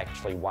haven't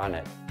actually won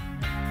it.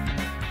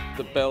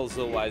 The bell's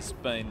always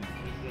been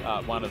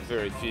one of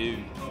very few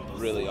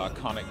really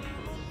iconic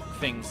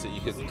things that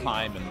you could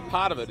claim, and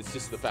part of it is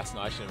just the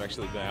fascination of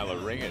actually being able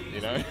to ring it,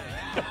 you know.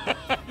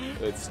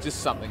 It's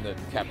just something that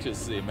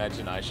captures the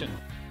imagination.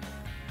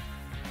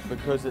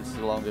 Because it's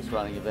the longest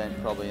running event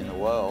probably in the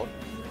world,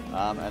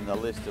 and the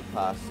list of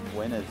past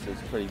winners is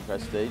pretty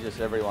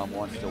prestigious. Everyone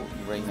wants to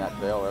ring that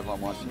bell,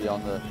 everyone wants to be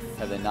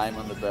have their name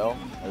on the bell.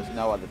 There's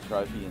no other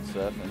trophy in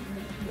surfing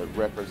that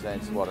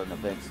represents what an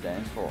event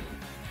stands for.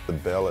 The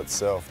bell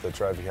itself, the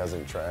trophy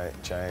hasn't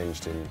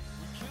changed in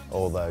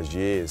all those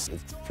years.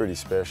 It's pretty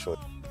special.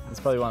 It's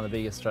probably one of the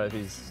biggest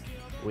trophies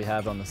we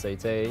have on the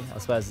CT. I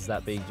suppose it's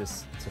that big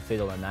just to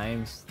fit all the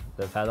names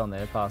they've had on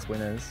there, past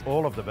winners.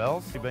 All of the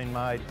bells have been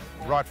made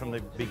right from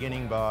the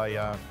beginning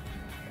by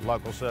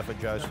local surfer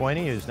Joe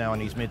Sweeney, who's now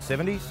in his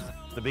mid-70s.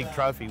 The big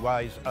trophy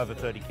weighs over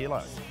 30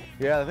 kilos.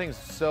 Yeah, the thing's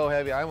so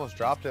heavy. I almost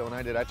dropped it when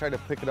I did. I tried to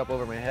pick it up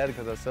over my head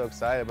because I was so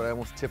excited, but I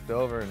almost tipped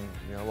over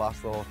and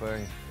lost the whole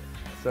thing.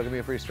 So it can be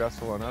a pretty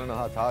stressful one. I don't know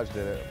how Taj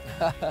did it.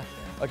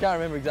 I can't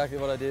remember exactly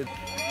what I did.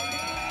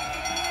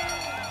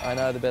 I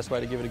know the best way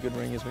to give it a good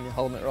ring is when you're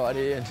holding it right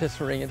here and just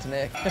wring its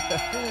neck.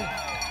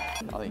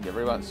 I think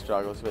everyone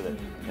struggles with it.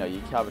 You know,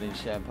 you're covered in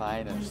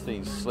champagne and this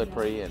thing's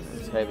slippery and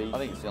it's heavy. I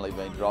think it's nearly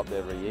been dropped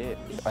every year.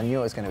 I knew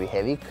it was going to be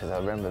heavy because I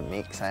remember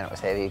Mick saying it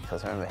was heavy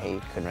because I remember he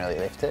couldn't really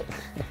lift it.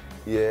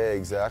 Yeah,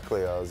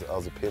 exactly. I was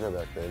a pinner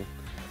back then.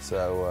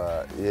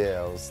 So,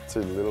 yeah, I was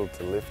too little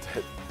to lift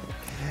it.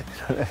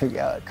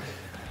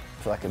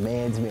 It's like a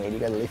man's man, you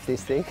got to lift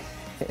this thing.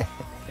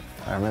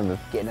 I remember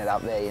getting it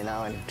up there,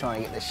 and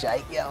trying to get the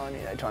shake going,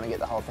 trying to get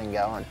the whole thing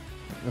going.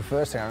 The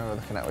first thing I remember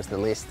looking at was the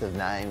list of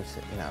names,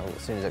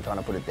 as soon as I was trying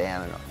to put it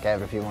down, and I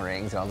gave it a few more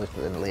rings, and I looked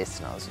at the list,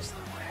 and I was just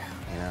like,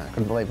 wow, I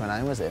couldn't believe my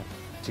name was there.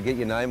 To get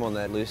your name on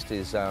that list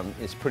is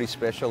pretty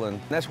special, and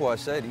that's why I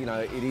said,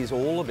 it is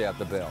all about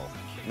the bell.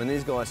 I mean,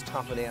 these guys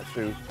tough it out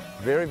through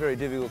very, very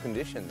difficult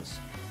conditions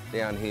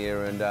down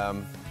here,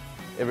 and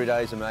every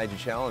day is a major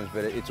challenge,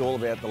 but it's all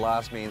about the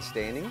last man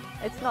standing.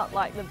 It's not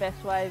like the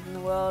best waves in the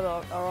world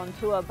or on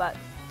tour, but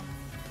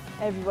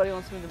everybody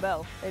wants to win the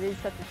bell. It is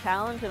such a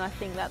challenge, and I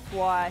think that's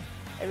why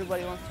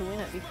everybody wants to win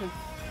it, because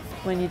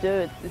when you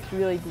do, it's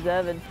really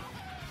deserved.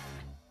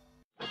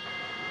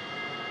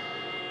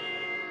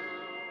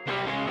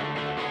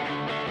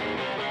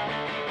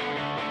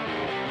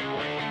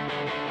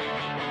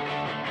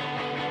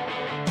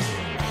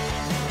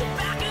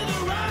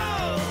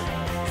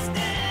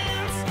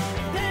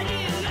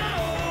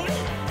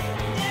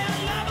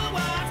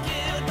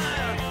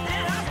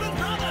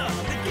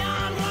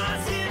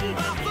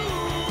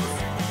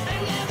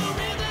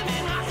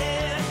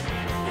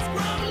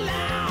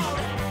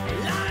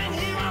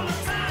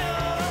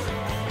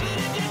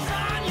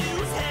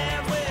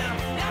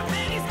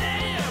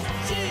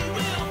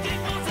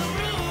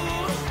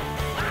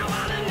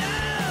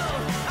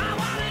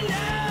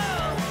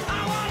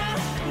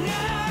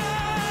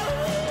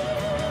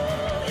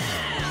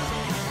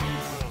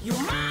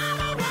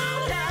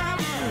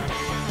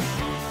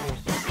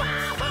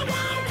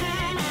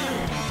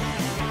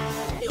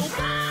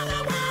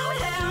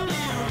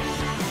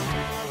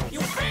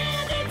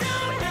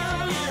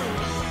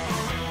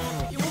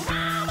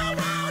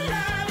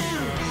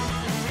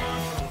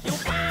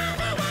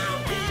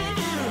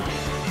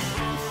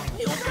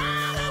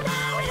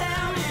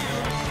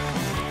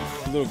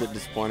 A little bit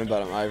disappointed,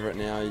 but I'm over it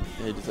now.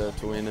 He deserved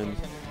to win,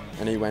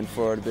 and he went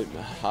for it a bit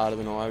harder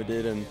than I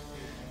did.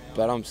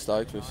 But I'm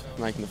stoked with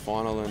making the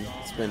final, and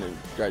it's been a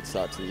great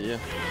start to the year.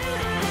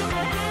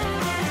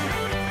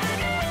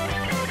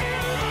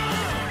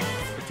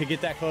 To get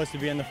that close to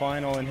be in the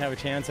final and have a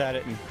chance at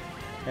it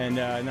and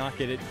not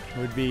get it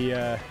would be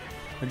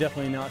I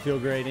definitely not feel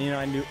great. And, you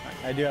know,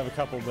 I do have a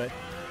couple, but,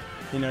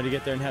 you know, to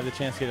get there and have the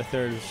chance to get a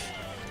third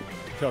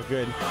felt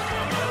good.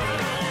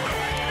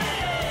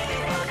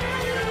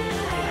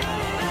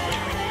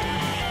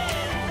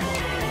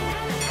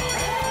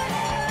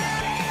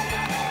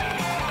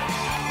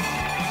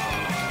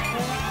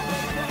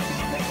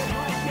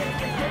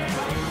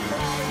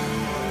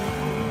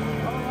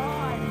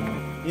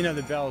 You know,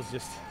 the Bell is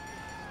just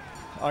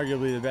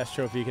arguably the best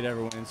trophy you could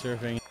ever win in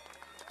surfing.